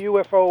of my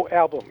UFO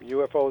album,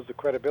 UFOs, The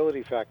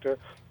Credibility Factor,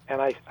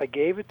 and I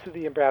gave it to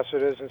the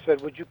ambassadors and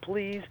said, would you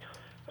please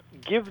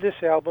give this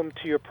album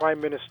to your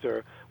Prime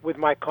Minister with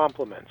my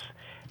compliments,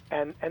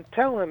 and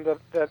tell him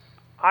that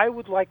I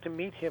would like to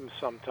meet him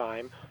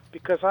sometime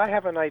because I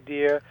have an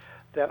idea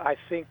that I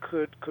think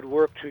could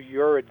work to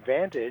your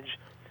advantage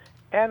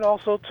and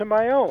also to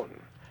my own.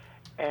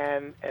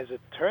 And as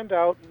it turned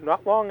out,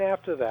 not long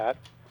after that,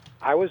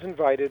 I was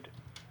invited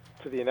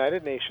to the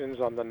United Nations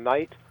on the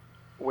night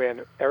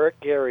when Eric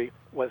Gary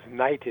was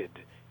knighted,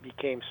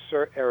 became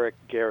Sir Eric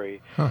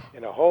Gary,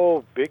 in a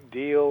whole big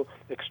deal,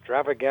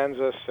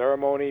 extravaganza,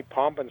 ceremony,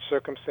 pomp and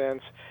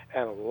circumstance,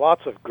 and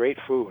lots of great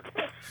food.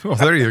 Well,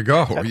 there you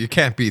go. You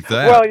can't beat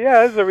that. Well,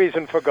 yeah, there's a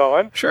reason for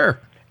going. Sure.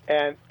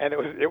 And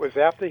it was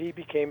after he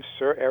became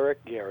Sir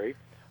Eric Gary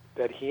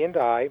that he and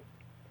I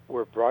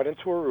were brought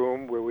into a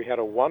room where we had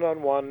a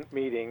one-on-one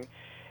meeting,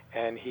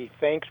 and he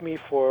thanked me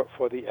for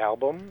the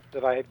album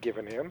that I had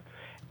given him,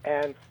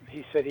 and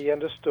he said he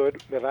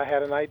understood that I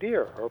had an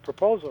idea or a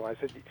proposal. I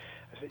said,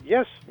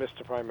 yes,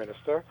 Mr. Prime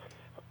Minister,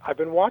 I've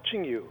been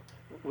watching you,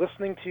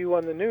 listening to you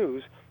on the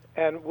news,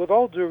 and with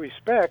all due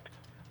respect,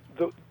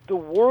 the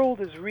world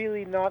is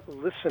really not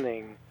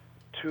listening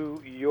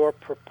to your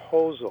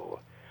proposal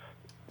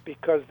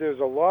because there's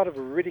a lot of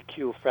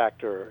ridicule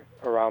factor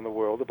around the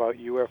world about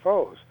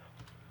UFOs.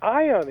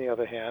 I, on the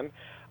other hand,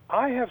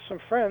 I have some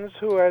friends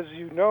who, as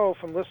you know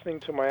from listening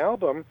to my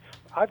album,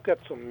 I've got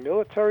some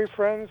military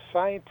friends,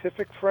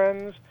 scientific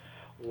friends,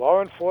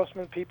 law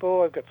enforcement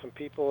people. I've got some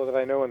people that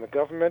I know in the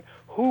government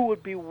who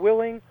would be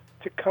willing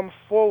to come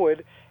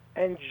forward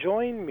and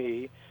join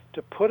me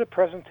to put a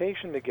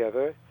presentation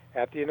together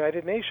at the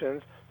United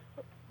Nations,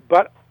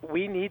 but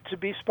we need to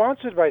be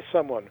sponsored by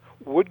someone.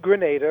 Would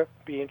Grenada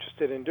be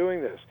interested in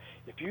doing this?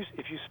 If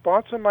you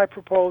sponsor my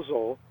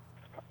proposal,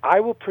 I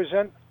will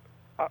present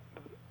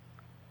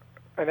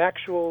an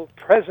actual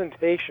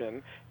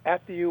presentation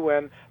at the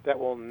UN that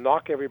will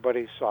knock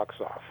everybody's socks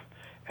off,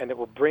 and it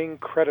will bring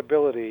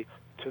credibility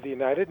to the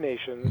United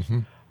Nations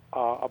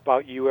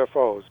about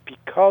UFOs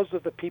because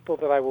of the people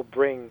that I will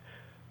bring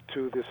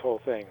to this whole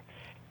thing.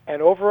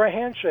 And over a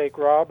handshake,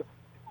 Rob,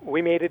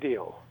 we made a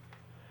deal.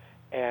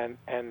 And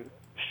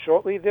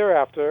shortly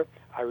thereafter,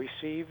 I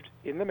received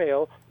in the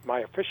mail my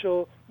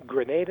official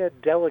Grenada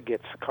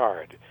delegates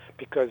card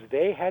because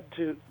they had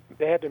to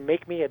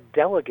make me a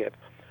delegate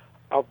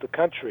of the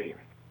country.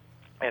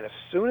 And as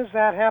soon as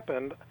that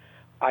happened,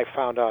 I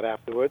found out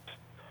afterwards,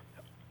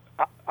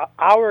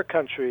 our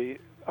country,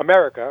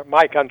 America,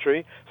 my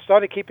country,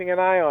 started keeping an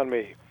eye on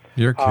me.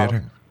 You're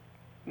kidding.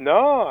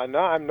 No,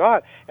 I'm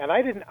not. And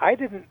I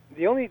didn't.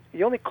 The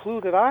only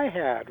clue that I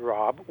had,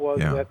 Rob, was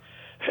that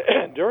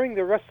during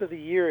the rest of the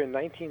year in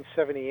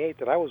 1978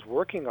 that I was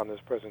working on this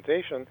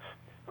presentation,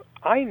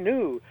 I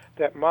knew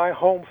that my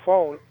home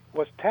phone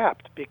was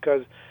tapped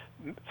because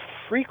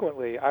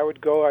frequently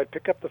I'd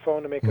pick up the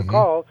phone to make a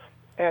call,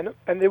 and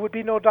there would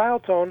be no dial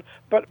tone,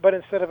 but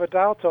instead of a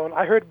dial tone,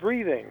 I heard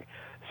breathing.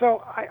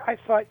 So I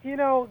thought,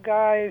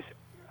 guys,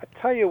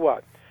 I tell you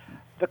what,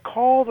 the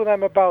call that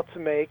I'm about to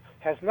make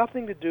has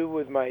nothing to do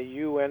with my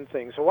UN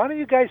thing. So why don't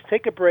you guys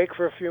take a break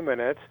for a few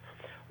minutes?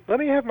 Let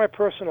me have my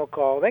personal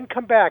call, then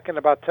come back in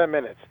about 10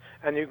 minutes,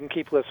 and you can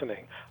keep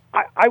listening.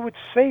 I would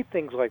say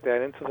things like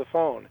that into the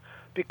phone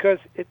because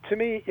to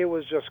me it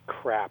was just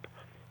crap,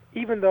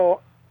 even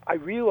though I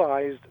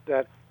realized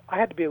that I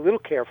had to be a little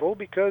careful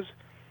because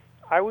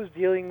I was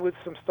dealing with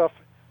some stuff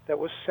that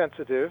was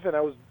sensitive, and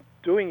I was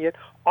doing it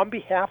on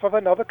behalf of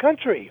another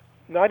country,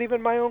 not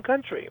even my own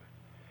country.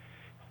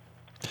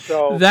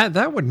 So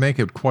that would make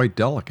it quite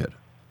delicate.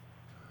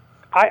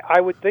 I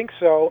would think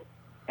so,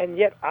 and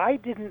yet I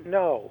didn't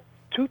know.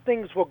 Two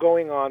things were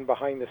going on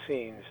behind the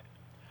scenes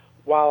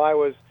while I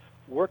was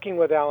working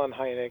with Alan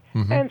Hynek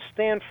and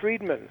Stan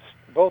Friedman.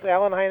 Both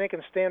Alan Hynek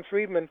and Stan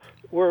Friedman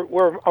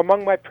were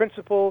among my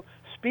principal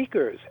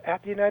speakers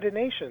at the United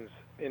Nations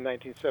in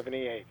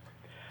 1978.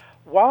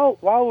 While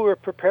we were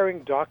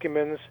preparing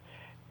documents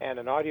and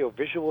an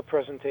audio-visual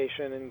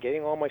presentation and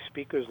getting all my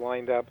speakers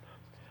lined up,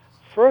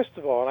 first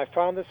of all, and I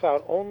found this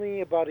out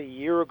only about a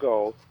year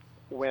ago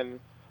when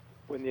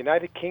the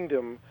United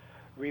Kingdom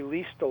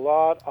released a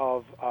lot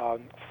of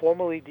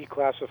formerly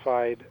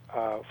classified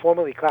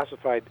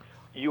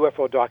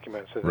UFO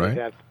documents that Right.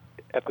 they had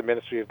at the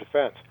Ministry of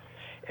Defense.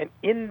 And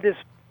in this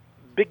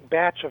big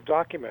batch of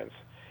documents,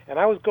 and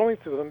I was going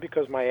through them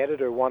because my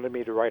editor wanted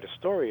me to write a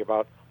story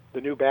about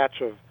the new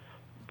batch of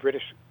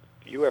British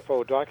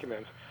UFO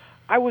documents.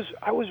 I was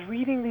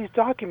reading these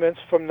documents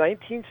from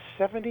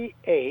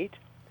 1978,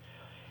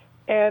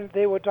 and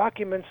they were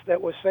documents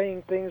that were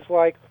saying things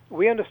like,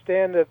 we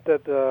understand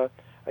that a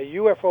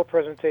UFO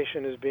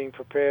presentation is being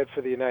prepared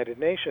for the United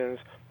Nations.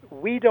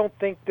 We don't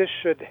think this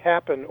should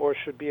happen or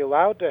should be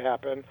allowed to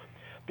happen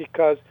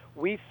because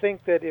we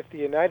think that if the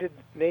United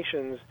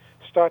Nations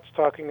starts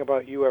talking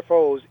about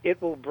UFOs,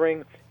 it will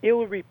bring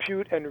ill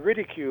repute and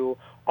ridicule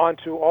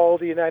onto all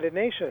the United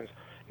Nations.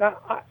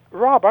 Now,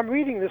 Rob, I'm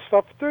reading this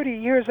stuff 30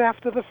 years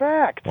after the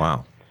fact.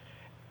 Wow.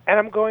 And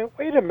I'm going,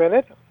 wait a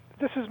minute.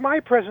 This is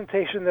my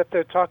presentation that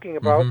they're talking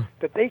about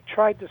that they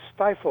tried to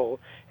stifle,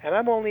 and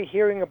I'm only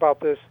hearing about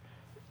this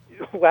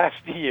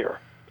last year.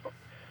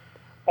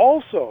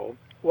 Also,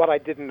 what I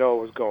didn't know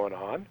was going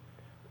on,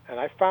 and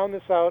I found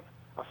this out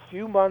a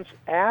few months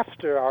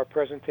after our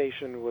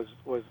presentation was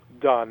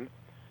done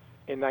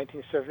in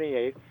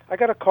 1978, I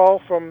got a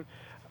call from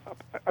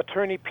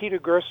attorney Peter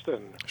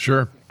Gersten.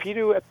 Sure.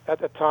 Peter, at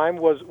the time,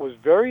 was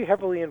very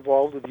heavily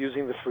involved with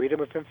using the Freedom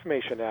of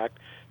Information Act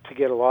to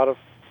get a lot of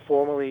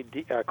formally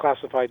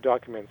classified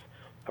documents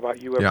about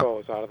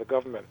UFOs out of the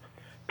government.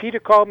 Peter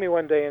called me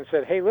one day and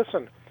said, hey,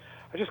 listen,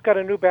 I just got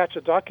a new batch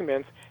of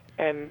documents,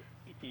 and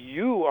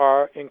you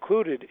are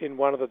included in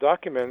one of the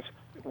documents.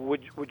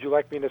 Would you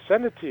like me to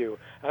send it to you?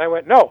 And I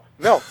went, no.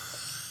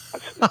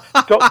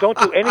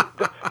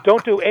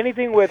 don't do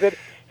anything with it.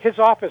 His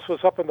office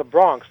was up in the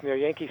Bronx near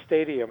Yankee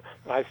Stadium.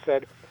 And I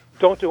said,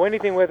 don't do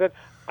anything with it.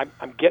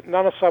 I'm getting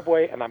on a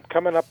subway, and I'm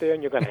coming up there,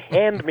 and you're going to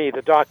hand me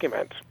the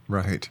document.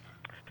 Right.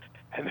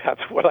 And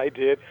that's what I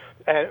did.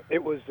 And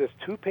it was this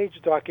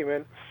 2-page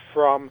document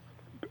from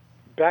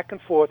back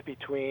and forth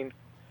between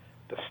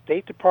the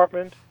State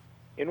Department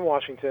in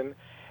Washington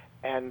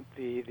and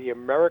the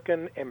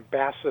American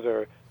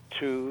ambassador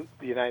to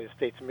the United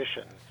States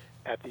mission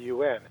at the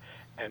UN.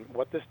 And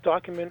what this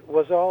document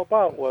was all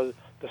about was,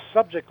 the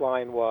subject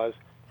line was,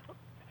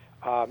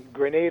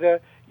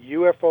 Grenada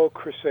UFO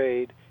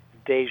Crusade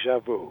Deja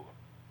Vu,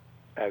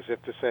 as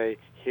if to say,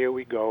 here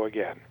we go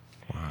again.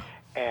 Wow.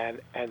 And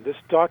this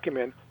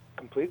document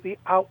completely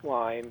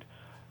outlined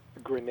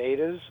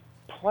Grenada's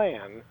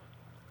plan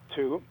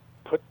to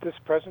put this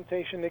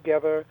presentation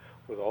together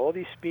with all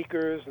these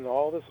speakers and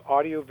all this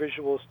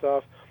audio-visual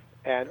stuff.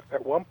 And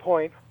at one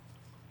point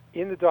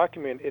in the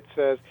document, it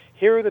says,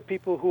 here are the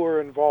people who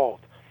are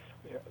involved.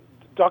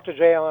 Dr.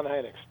 J. Allen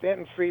Hynek,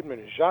 Stanton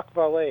Friedman, Jacques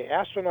Vallée,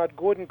 astronaut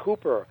Gordon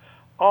Cooper,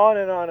 on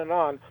and on and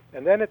on.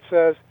 And then it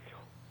says,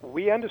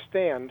 we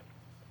understand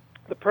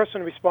the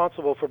person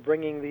responsible for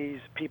bringing these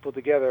people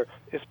together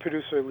is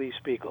producer Lee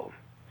Speigel.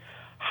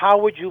 How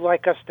would you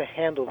like us to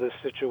handle this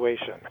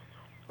situation?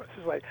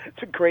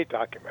 It's a great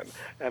document,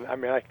 and I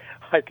mean,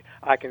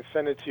 I can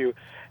send it to you.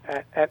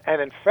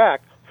 And in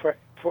fact,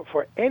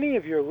 for any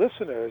of your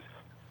listeners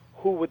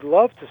who would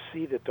love to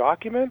see the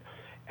document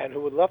and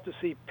who would love to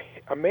see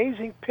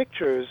amazing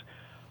pictures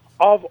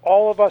of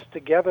all of us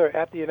together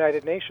at the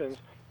United Nations,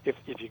 if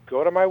you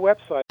go to my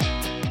website.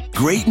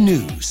 Great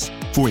news.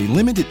 For a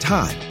limited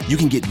time, you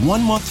can get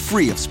 1 month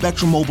free of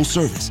Spectrum Mobile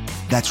service.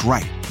 That's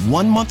right,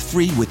 1 month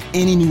free with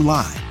any new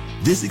line.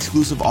 This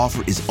exclusive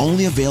offer is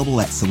only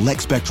available at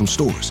select Spectrum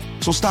stores,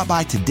 so stop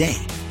by today.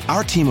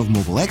 Our team of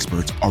mobile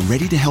experts are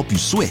ready to help you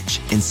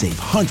switch and save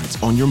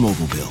hundreds on your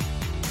mobile bill.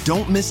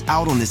 Don't miss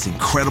out on this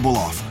incredible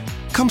offer.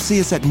 Come see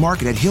us at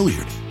Market at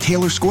Hilliard,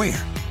 Taylor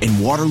Square, and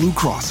Waterloo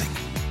Crossing.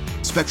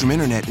 Spectrum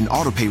Internet and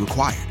autopay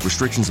required.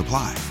 Restrictions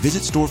apply.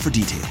 Visit store for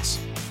details.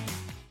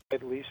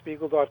 At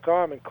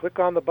LeeSpeigel.com and click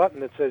on the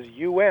button that says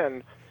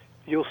UN.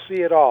 You'll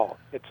see it all.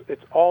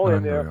 It's all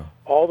in there.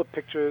 All the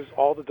pictures,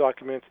 all the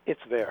documents. It's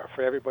there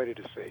for everybody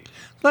to see.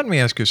 Let me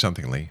ask you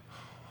something, Lee.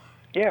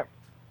 Yeah.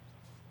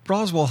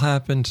 Roswell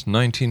happened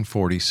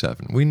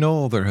 1947. We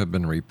know there have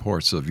been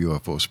reports of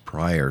UFOs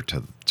prior to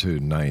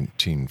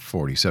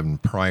 1947,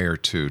 prior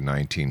to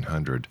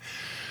 1900.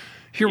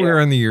 Here we are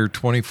in the year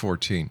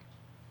 2014.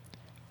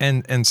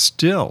 And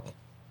still,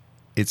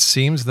 it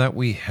seems that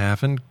we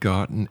haven't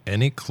gotten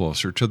any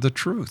closer to the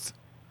truth.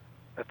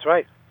 That's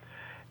right.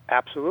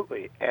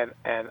 Absolutely. And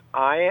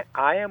I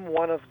am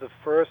one of the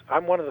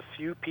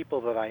few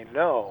people that I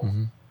know.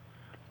 Mm-hmm.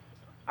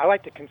 I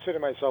like to consider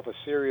myself a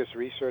serious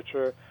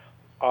researcher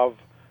of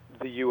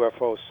the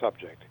UFO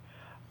subject,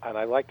 and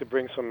I like to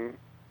bring some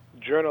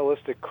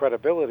journalistic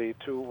credibility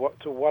to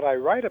what I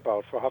write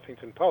about for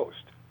Huffington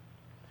Post.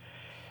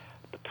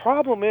 The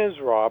problem is,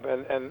 Rob,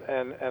 and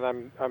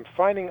I'm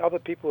finding other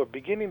people are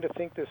beginning to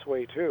think this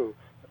way too.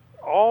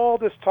 All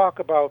this talk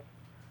about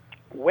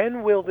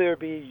when will there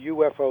be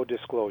UFO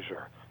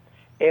disclosure,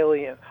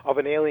 of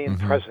an alien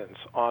presence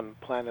on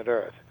planet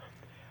Earth?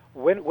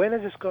 When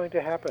is this going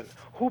to happen?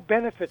 Who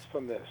benefits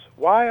from this?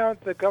 Why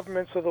aren't the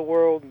governments of the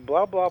world,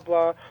 blah, blah,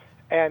 blah?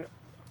 And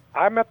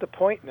I'm at the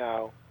point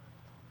now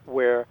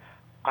where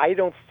I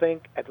don't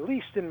think, at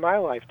least in my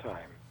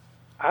lifetime,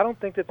 I don't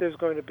think that there's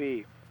going to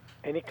be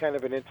any kind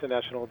of an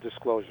international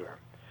disclosure,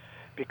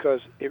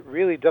 because it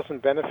really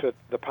doesn't benefit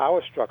the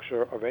power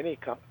structure of any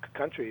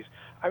countries.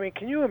 I mean,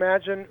 can you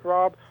imagine,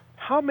 Rob,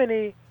 how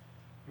many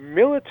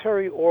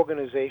military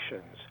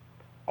organizations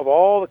of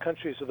all the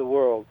countries of the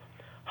world,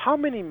 how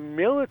many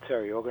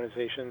military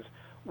organizations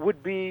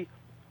would be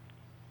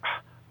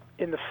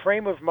in the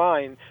frame of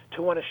mind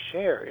to want to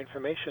share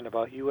information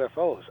about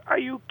UFOs? Are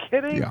you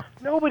kidding? Yeah.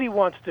 Nobody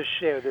wants to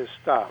share this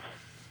stuff.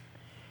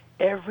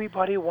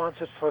 Everybody wants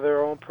it for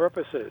their own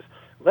purposes.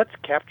 Let's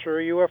capture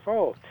a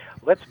UFO.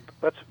 Let's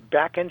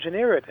back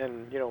engineer it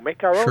and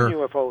make our Sure. own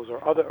UFOs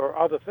or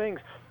other things.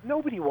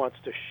 Nobody wants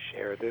to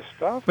share this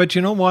stuff. But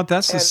you know what?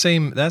 That's the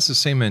same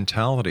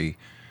mentality,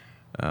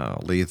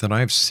 Lee, that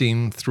I've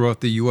seen throughout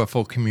the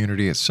UFO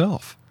community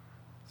itself.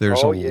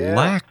 There's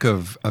lack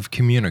of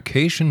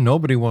communication.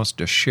 Nobody wants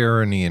to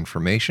share any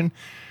information.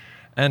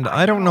 And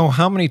I don't know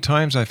how many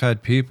times I've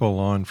had people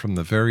on from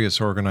the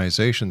various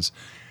organizations,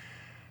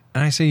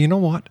 and I say, you know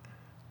what?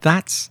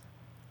 That's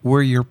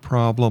where your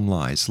problem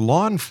lies.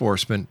 Law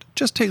enforcement,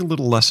 just take a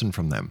little lesson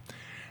from them.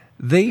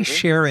 They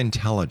share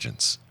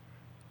intelligence.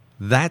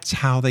 That's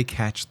how they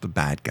catch the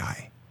bad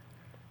guy.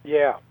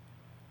 Yeah.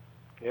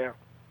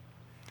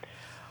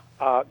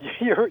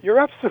 You're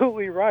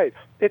absolutely right.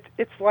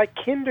 It's like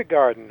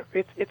kindergarten.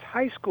 It's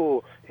high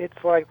school.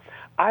 It's like,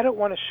 I don't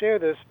want to share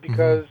this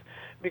because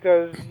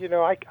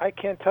I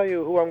can't tell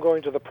you who I'm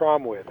going to the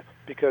prom with,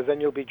 because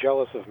then you'll be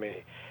jealous of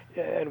me,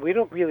 and we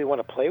don't really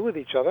want to play with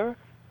each other.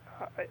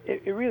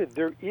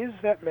 There is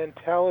that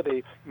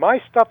mentality.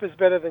 My stuff is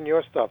better than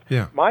your stuff.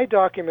 Yeah. My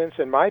documents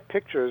and my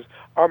pictures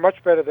are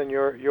much better than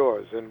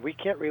yours, and we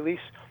can't release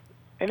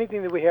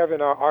anything that we have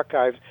in our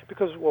archives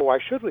because, well, why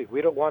should we?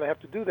 We don't want to have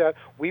to do that.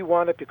 We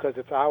want it because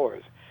it's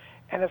ours.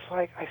 And it's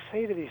like, I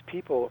say to these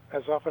people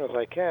as often as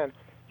I can,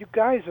 you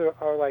guys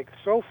are like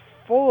so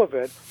full of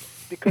it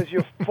because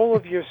you're full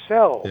of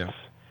yourselves. Yeah.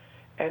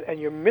 And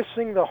you're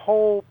missing the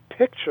whole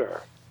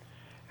picture.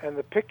 And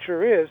the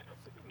picture is,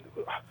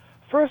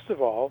 first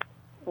of all,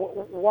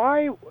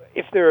 why,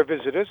 if there are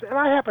visitors, and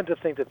I happen to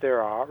think that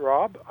there are,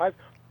 Rob,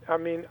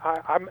 I'm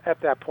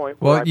at that point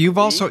where Well, you've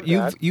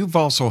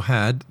also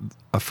had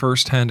a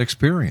first-hand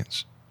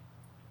experience.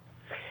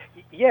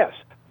 Yes,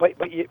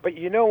 but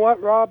you know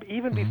what, Rob?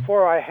 Even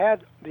before I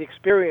had the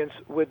experience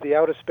with the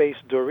outer space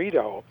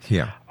Dorito,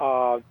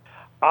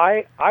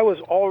 I was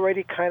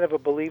already kind of a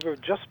believer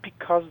just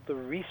because of the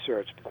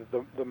research,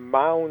 the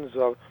mounds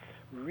of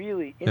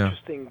really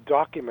interesting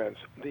documents,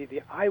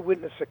 the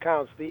eyewitness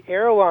accounts, the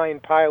airline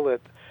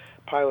pilots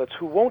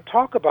who won't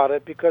talk about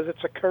it because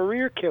it's a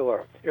career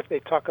killer if they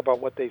talk about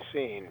what they've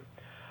seen.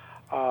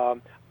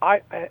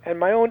 And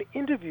my own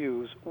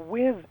interviews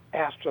with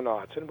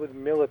astronauts and with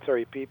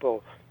military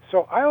people.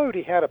 So I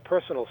already had a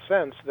personal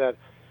sense that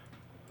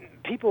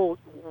people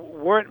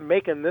weren't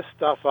making this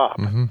stuff up.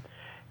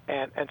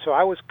 And so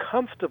I was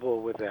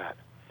comfortable with that.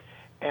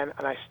 And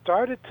I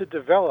started to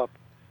develop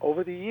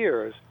over the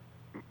years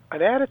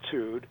an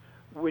attitude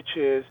which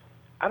is,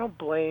 I don't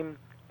blame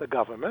the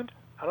government.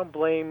 I don't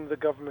blame the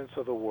governments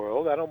of the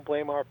world. I don't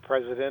blame our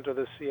president or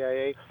the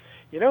CIA.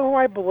 You know who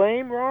I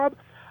blame, Rob?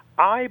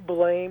 I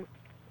blame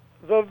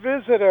the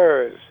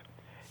visitors.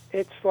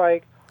 It's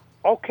like,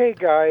 okay,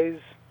 guys,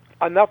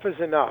 enough is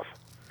enough.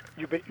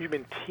 You've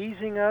been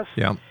teasing us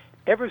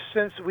ever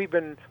since we've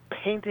been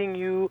painting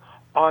you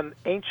on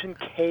ancient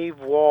cave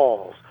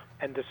walls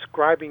and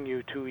describing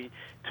you to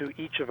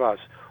each of us.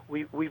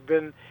 We've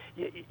been,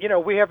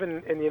 we have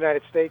in the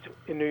United States,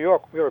 in New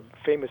York, we have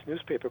a famous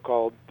newspaper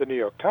called the New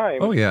York Times.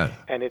 Oh, yeah.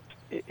 And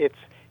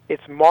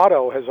its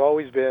motto has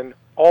always been,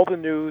 all the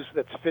news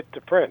that's fit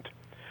to print.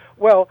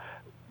 Well,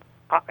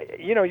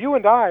 you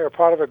and I are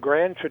part of a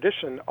grand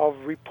tradition of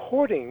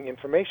reporting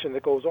information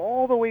that goes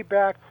all the way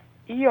back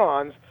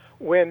eons,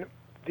 when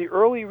the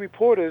early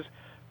reporters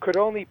could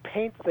only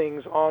paint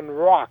things on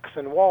rocks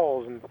and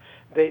walls, and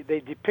they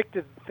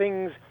depicted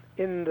things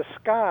in the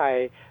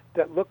sky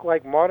that look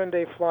like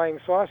modern-day flying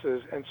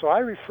saucers. And so I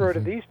refer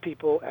to these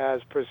people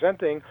as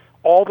presenting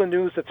all the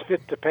news that's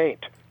fit to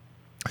paint.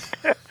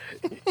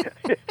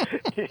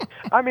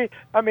 I mean,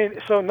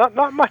 so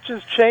not much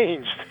has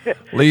changed.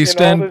 Lee,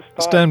 stand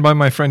by,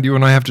 my friend. You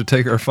and I have to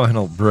take our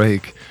final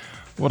break.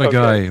 What a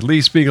guy. Lee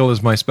Speigel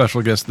is my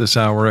special guest this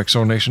hour.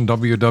 Exonation,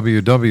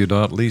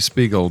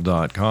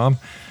 www.leespiegel.com.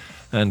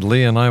 And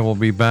Lee and I will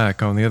be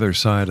back on the other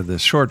side of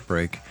this short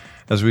break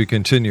as we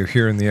continue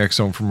here in the X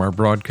Zone from our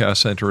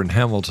broadcast center in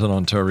Hamilton,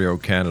 Ontario,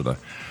 Canada.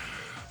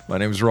 My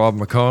name is Rob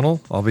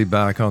McConnell. I'll be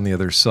back on the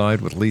other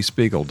side with Lee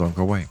Speigel. Don't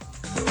go away.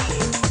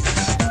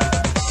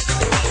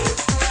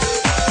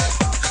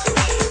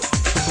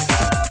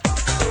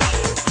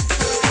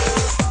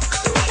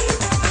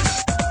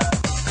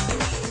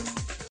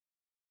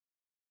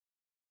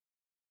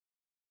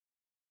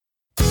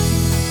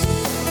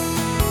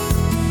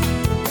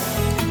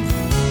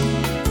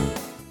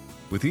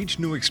 With With each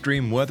new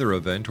extreme weather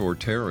event or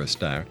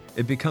terrorist act,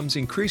 it becomes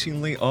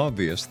increasingly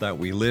obvious that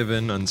we live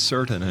in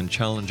uncertain and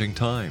challenging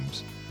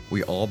times.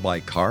 We all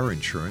buy car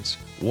insurance.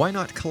 Why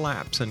not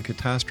collapse and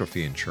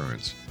catastrophe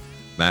insurance?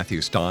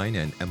 Matthew Stein,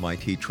 an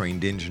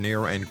MIT-trained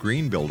engineer and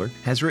green builder,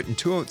 has written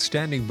 2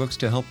 outstanding books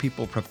to help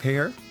people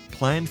prepare,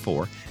 plan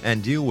for,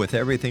 and deal with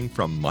everything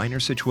from minor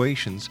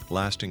situations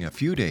lasting a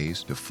few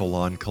days to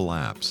full-on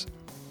collapse.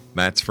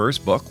 Matt's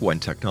first book,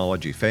 When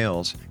Technology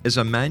Fails, is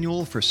a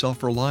manual for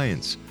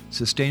self-reliance,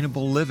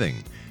 sustainable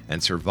living,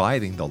 and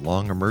surviving the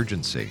long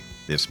emergency.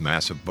 This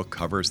massive book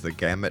covers the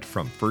gamut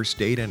from first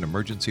aid and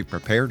emergency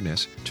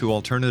preparedness to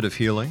alternative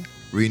healing,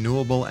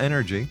 renewable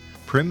energy,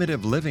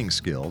 primitive living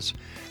skills,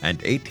 and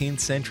 18th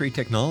century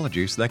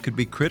technologies that could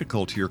be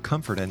critical to your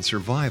comfort and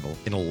survival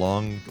in a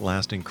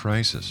long-lasting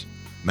crisis.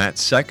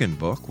 Matt's second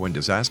book, When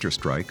Disaster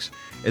Strikes,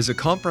 is a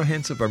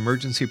comprehensive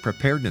emergency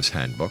preparedness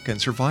handbook and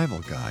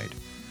survival guide.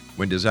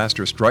 When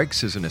Disaster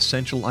Strikes is an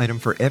essential item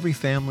for every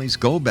family's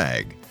go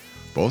bag.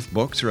 Both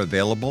books are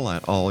available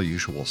at all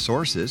usual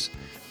sources.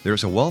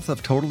 There's a wealth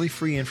of totally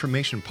free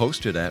information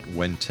posted at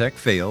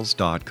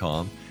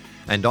whentechfails.com,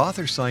 and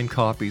author-signed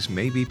copies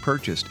may be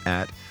purchased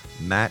at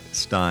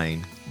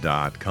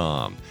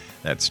mattstein.com.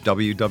 That's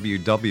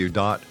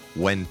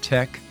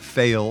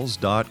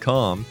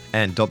www.whentechfails.com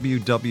and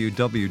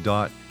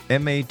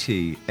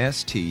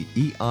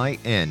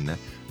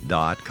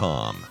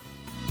www.mattstein.com.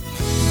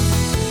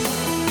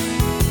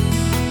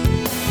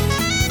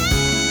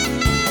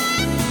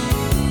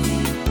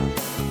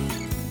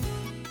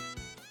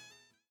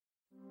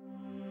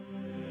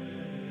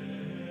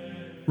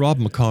 Rob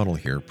McConnell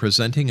here,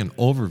 presenting an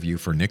overview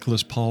for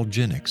Nicholas Paul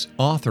Jennings,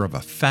 author of a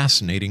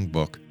fascinating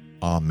book,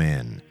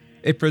 Amen.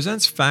 It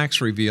presents facts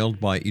revealed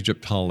by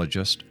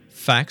Egyptologists,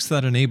 facts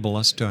that enable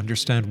us to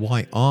understand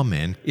why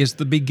Amen is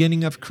the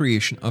beginning of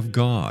creation of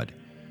God.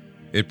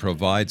 It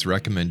provides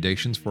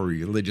recommendations for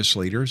religious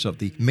leaders of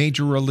the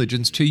major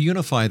religions to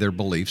unify their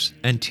beliefs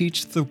and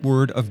teach the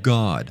Word of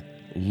God.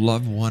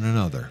 Love one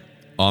another.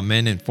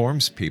 Amen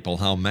informs people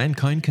how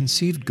mankind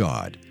conceived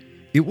God.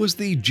 It was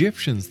the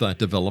Egyptians that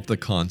developed the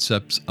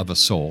concepts of a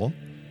soul,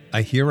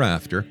 a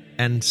hereafter,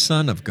 and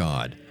Son of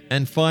God.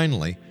 And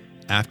finally,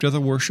 after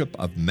the worship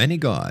of many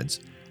gods,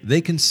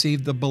 they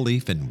conceived the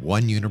belief in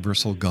one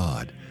universal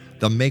God,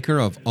 the maker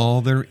of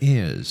all there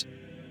is.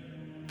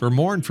 For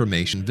more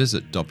information,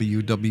 visit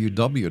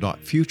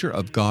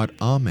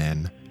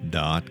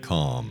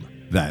www.futureofgodamen.com.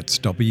 That's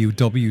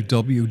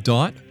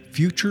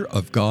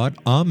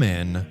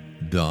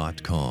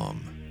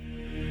www.futureofgodamen.com.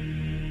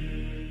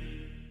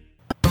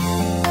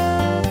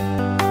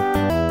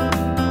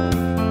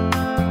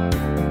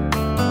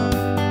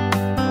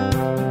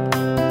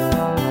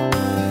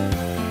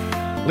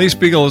 Lee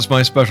Speigel is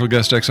my special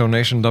guest,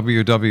 Exonation,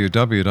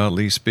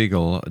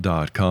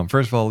 www.leespiegel.com.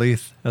 First of all, Lee,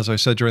 as I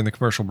said during the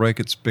commercial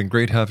break, it's been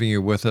great having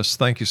you with us.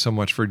 Thank you so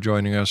much for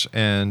joining us.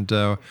 And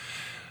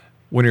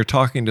when you're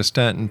talking to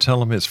Stanton,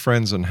 tell him his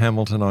friends in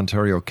Hamilton,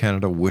 Ontario,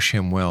 Canada, wish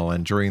him well.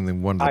 And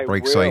during one of the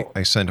breaks,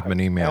 I sent him an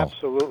email.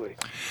 Absolutely,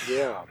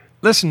 yeah.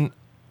 Listen,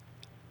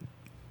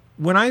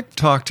 when I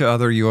talk to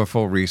other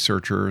UFO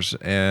researchers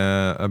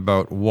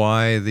about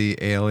why the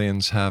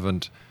aliens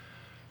haven't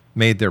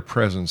made their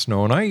presence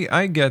known,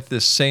 I get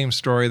this same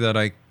story that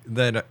I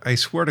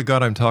swear to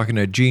God I'm talking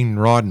to Gene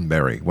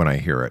Roddenberry when I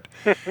hear it.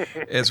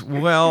 It's,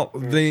 well,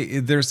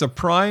 there's a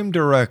prime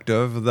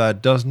directive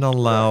that doesn't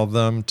allow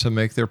them to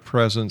make their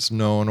presence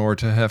known or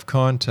to have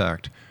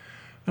contact.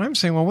 And I'm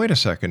saying, well, wait a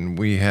second.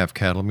 We have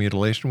cattle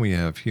mutilation. We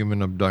have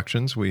human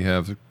abductions. We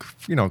have,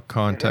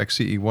 contact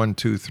CE 1,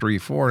 2, 3,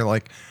 4.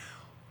 Like,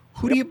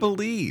 who do you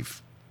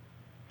believe?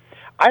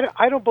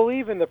 I don't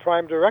believe in the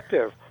prime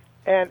directive.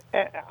 And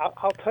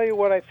I'll tell you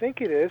what I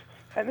think it is,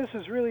 and this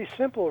is really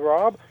simple,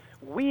 Rob.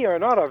 We are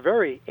not a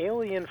very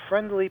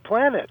alien-friendly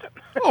planet.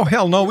 Oh,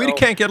 hell no, we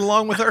can't get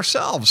along with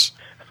ourselves.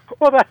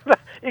 Well,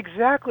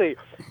 exactly.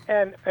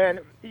 And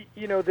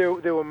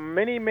there were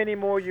many, many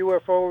more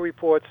UFO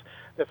reports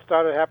that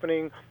started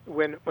happening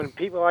when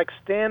people like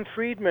Stan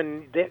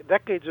Friedman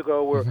decades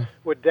ago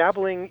were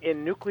dabbling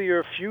in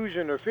nuclear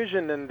fusion or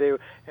fission, and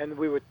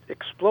we were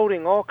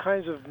exploding all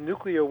kinds of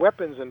nuclear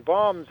weapons and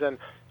bombs and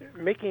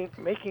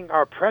making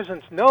our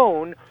presence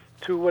known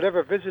to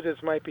whatever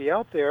visitors might be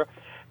out there.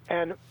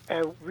 And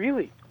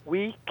really,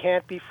 we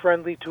can't be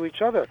friendly to each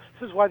other.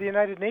 This is why the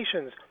United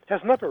Nations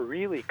has never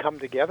really come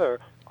together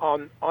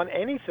on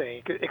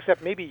anything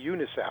except maybe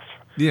UNICEF.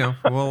 Yeah,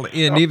 well,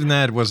 and even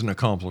that was an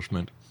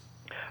accomplishment.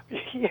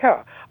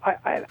 Yeah,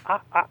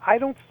 I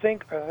don't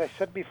think, as I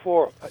said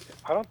before,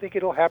 I don't think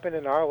it'll happen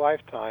in our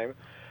lifetime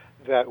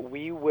that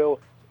we will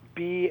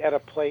be at a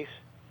place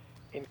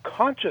in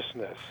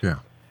consciousness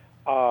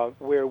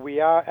where we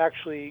are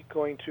actually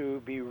going to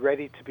be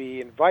ready to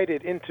be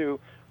invited into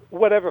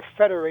whatever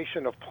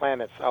federation of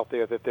planets out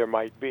there that there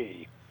might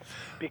be,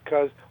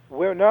 because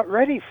we're not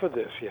ready for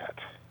this yet.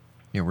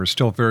 Yeah, we're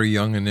still very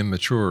young and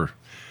immature.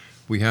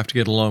 We have to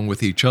get along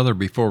with each other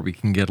before we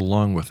can get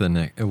along with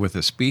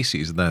a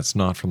species that's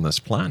not from this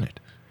planet.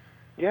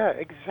 Yeah,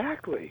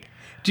 exactly.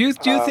 Do you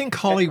think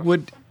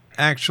Hollywood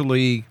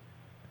actually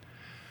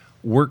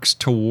works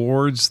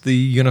towards the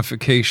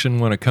unification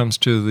when it comes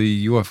to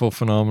the UFO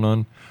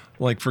phenomenon.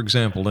 Like, for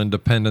example,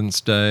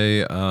 Independence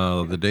Day,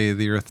 the Day of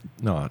the Earth.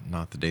 No,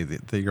 not the Day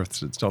of the Earth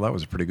stood still. That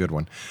was a pretty good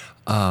one.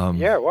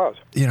 Yeah, it was.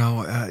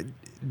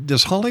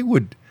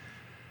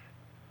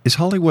 Is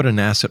Hollywood an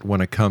asset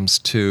when it comes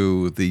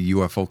to the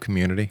UFO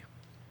community?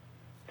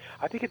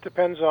 I think it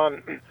depends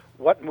on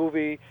what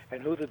movie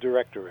and who the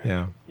director is.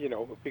 Yeah.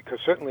 Because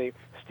certainly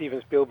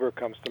Steven Spielberg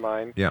comes to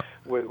mind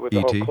with the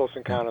E.T. whole Close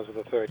Encounters of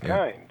the Third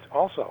Kind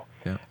also.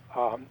 Yeah.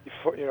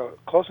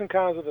 Close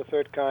Encounters of the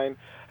Third Kind,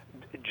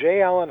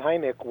 J. Allen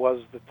Hynek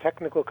was the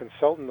technical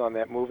consultant on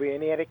that movie,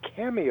 and he had a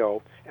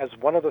cameo as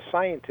one of the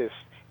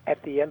scientists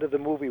at the end of the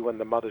movie when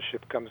the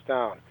mothership comes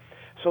down.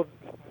 So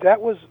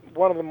that was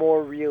one of the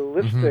more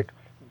realistic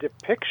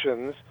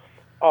depictions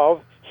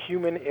of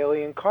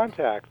human-alien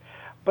contact.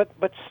 But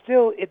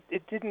still,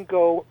 it didn't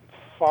go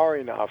far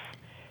enough,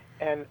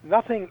 and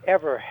nothing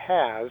ever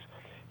has.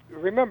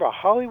 Remember,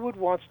 Hollywood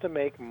wants to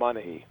make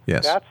money.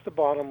 Yes. That's the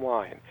bottom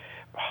line.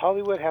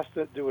 Hollywood has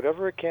to do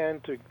whatever it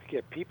can to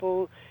get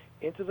people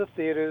into the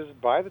theaters,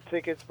 buy the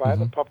tickets, buy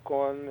the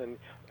popcorn, and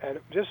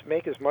just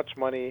make as much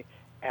money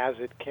as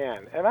it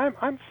can. And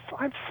I'm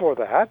for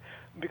that,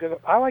 because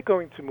I like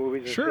going to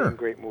movies and seeing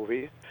great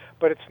movies,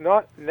 but it's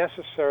not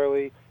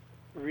necessarily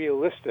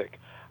realistic.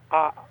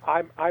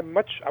 I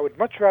would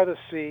much rather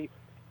see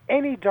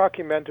any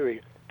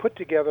documentary put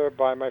together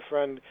by my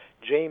friend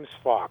James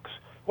Fox.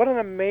 What an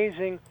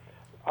amazing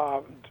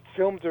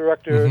film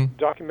director,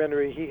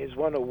 documentary. He has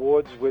won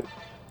awards with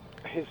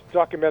his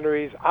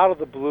documentaries, Out of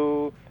the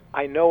Blue,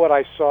 I Know What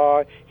I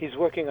Saw. He's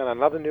working on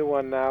another new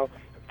one now.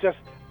 Just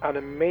an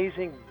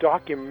amazing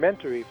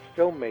documentary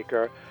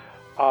filmmaker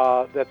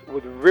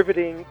with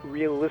riveting,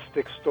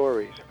 realistic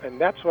stories. And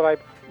that's what I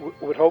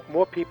would hope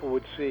more people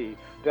would see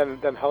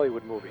than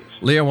Hollywood movies.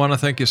 Lee, I want to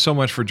thank you so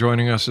much for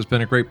joining us. It's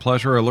been a great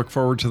pleasure. I look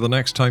forward to the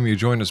next time you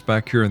join us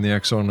back here in the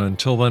X Zone.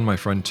 Until then, my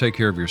friend, take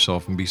care of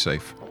yourself and be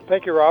safe.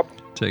 Thank you, Rob.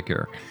 Take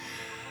care.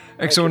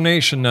 X Zone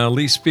Nation,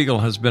 Lee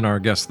Speigel has been our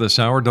guest this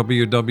hour.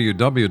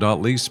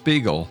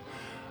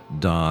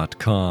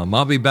 www.leespeigel.com.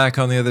 I'll be back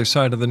on the other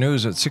side of the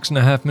news at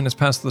 6.5 minutes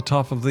past the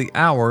top of the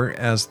hour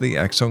as the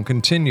X Zone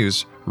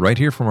continues right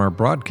here from our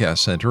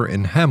broadcast center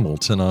in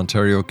Hamilton,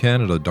 Ontario,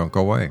 Canada. Don't go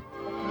away.